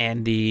school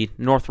and the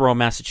Northborough,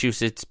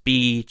 Massachusetts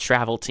B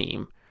travel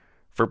team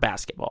for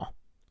basketball.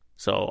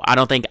 So I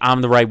don't think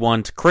I'm the right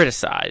one to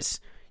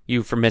criticize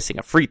you for missing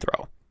a free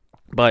throw.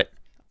 But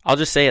I'll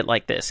just say it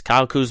like this.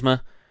 Kyle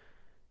Kuzma,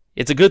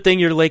 it's a good thing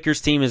your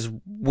Lakers team is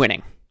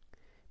winning.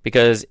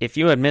 Because if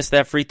you had missed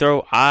that free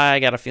throw, I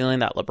got a feeling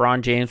that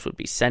LeBron James would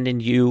be sending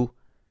you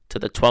to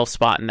the 12th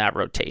spot in that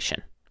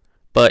rotation.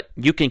 But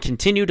you can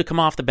continue to come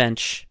off the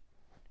bench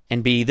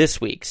and be this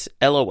week's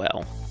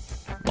LOL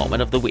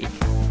Moment of the Week.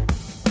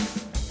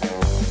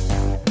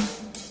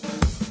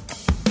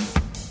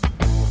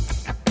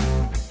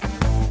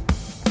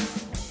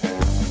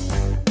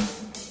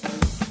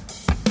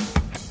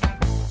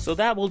 So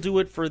that will do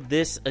it for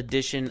this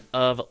edition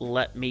of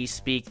Let Me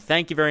Speak.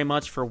 Thank you very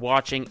much for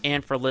watching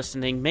and for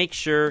listening. Make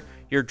sure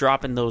you're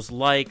dropping those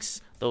likes,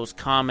 those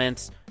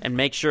comments, and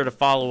make sure to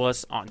follow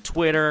us on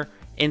Twitter,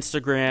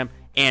 Instagram,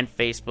 and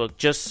Facebook.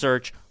 Just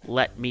search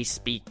Let Me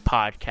Speak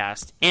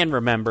Podcast. And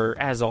remember,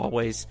 as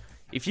always,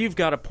 if you've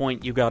got a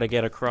point you got to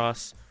get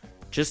across,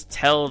 just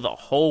tell the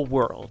whole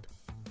world,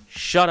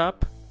 shut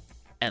up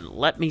and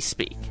let me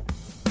speak.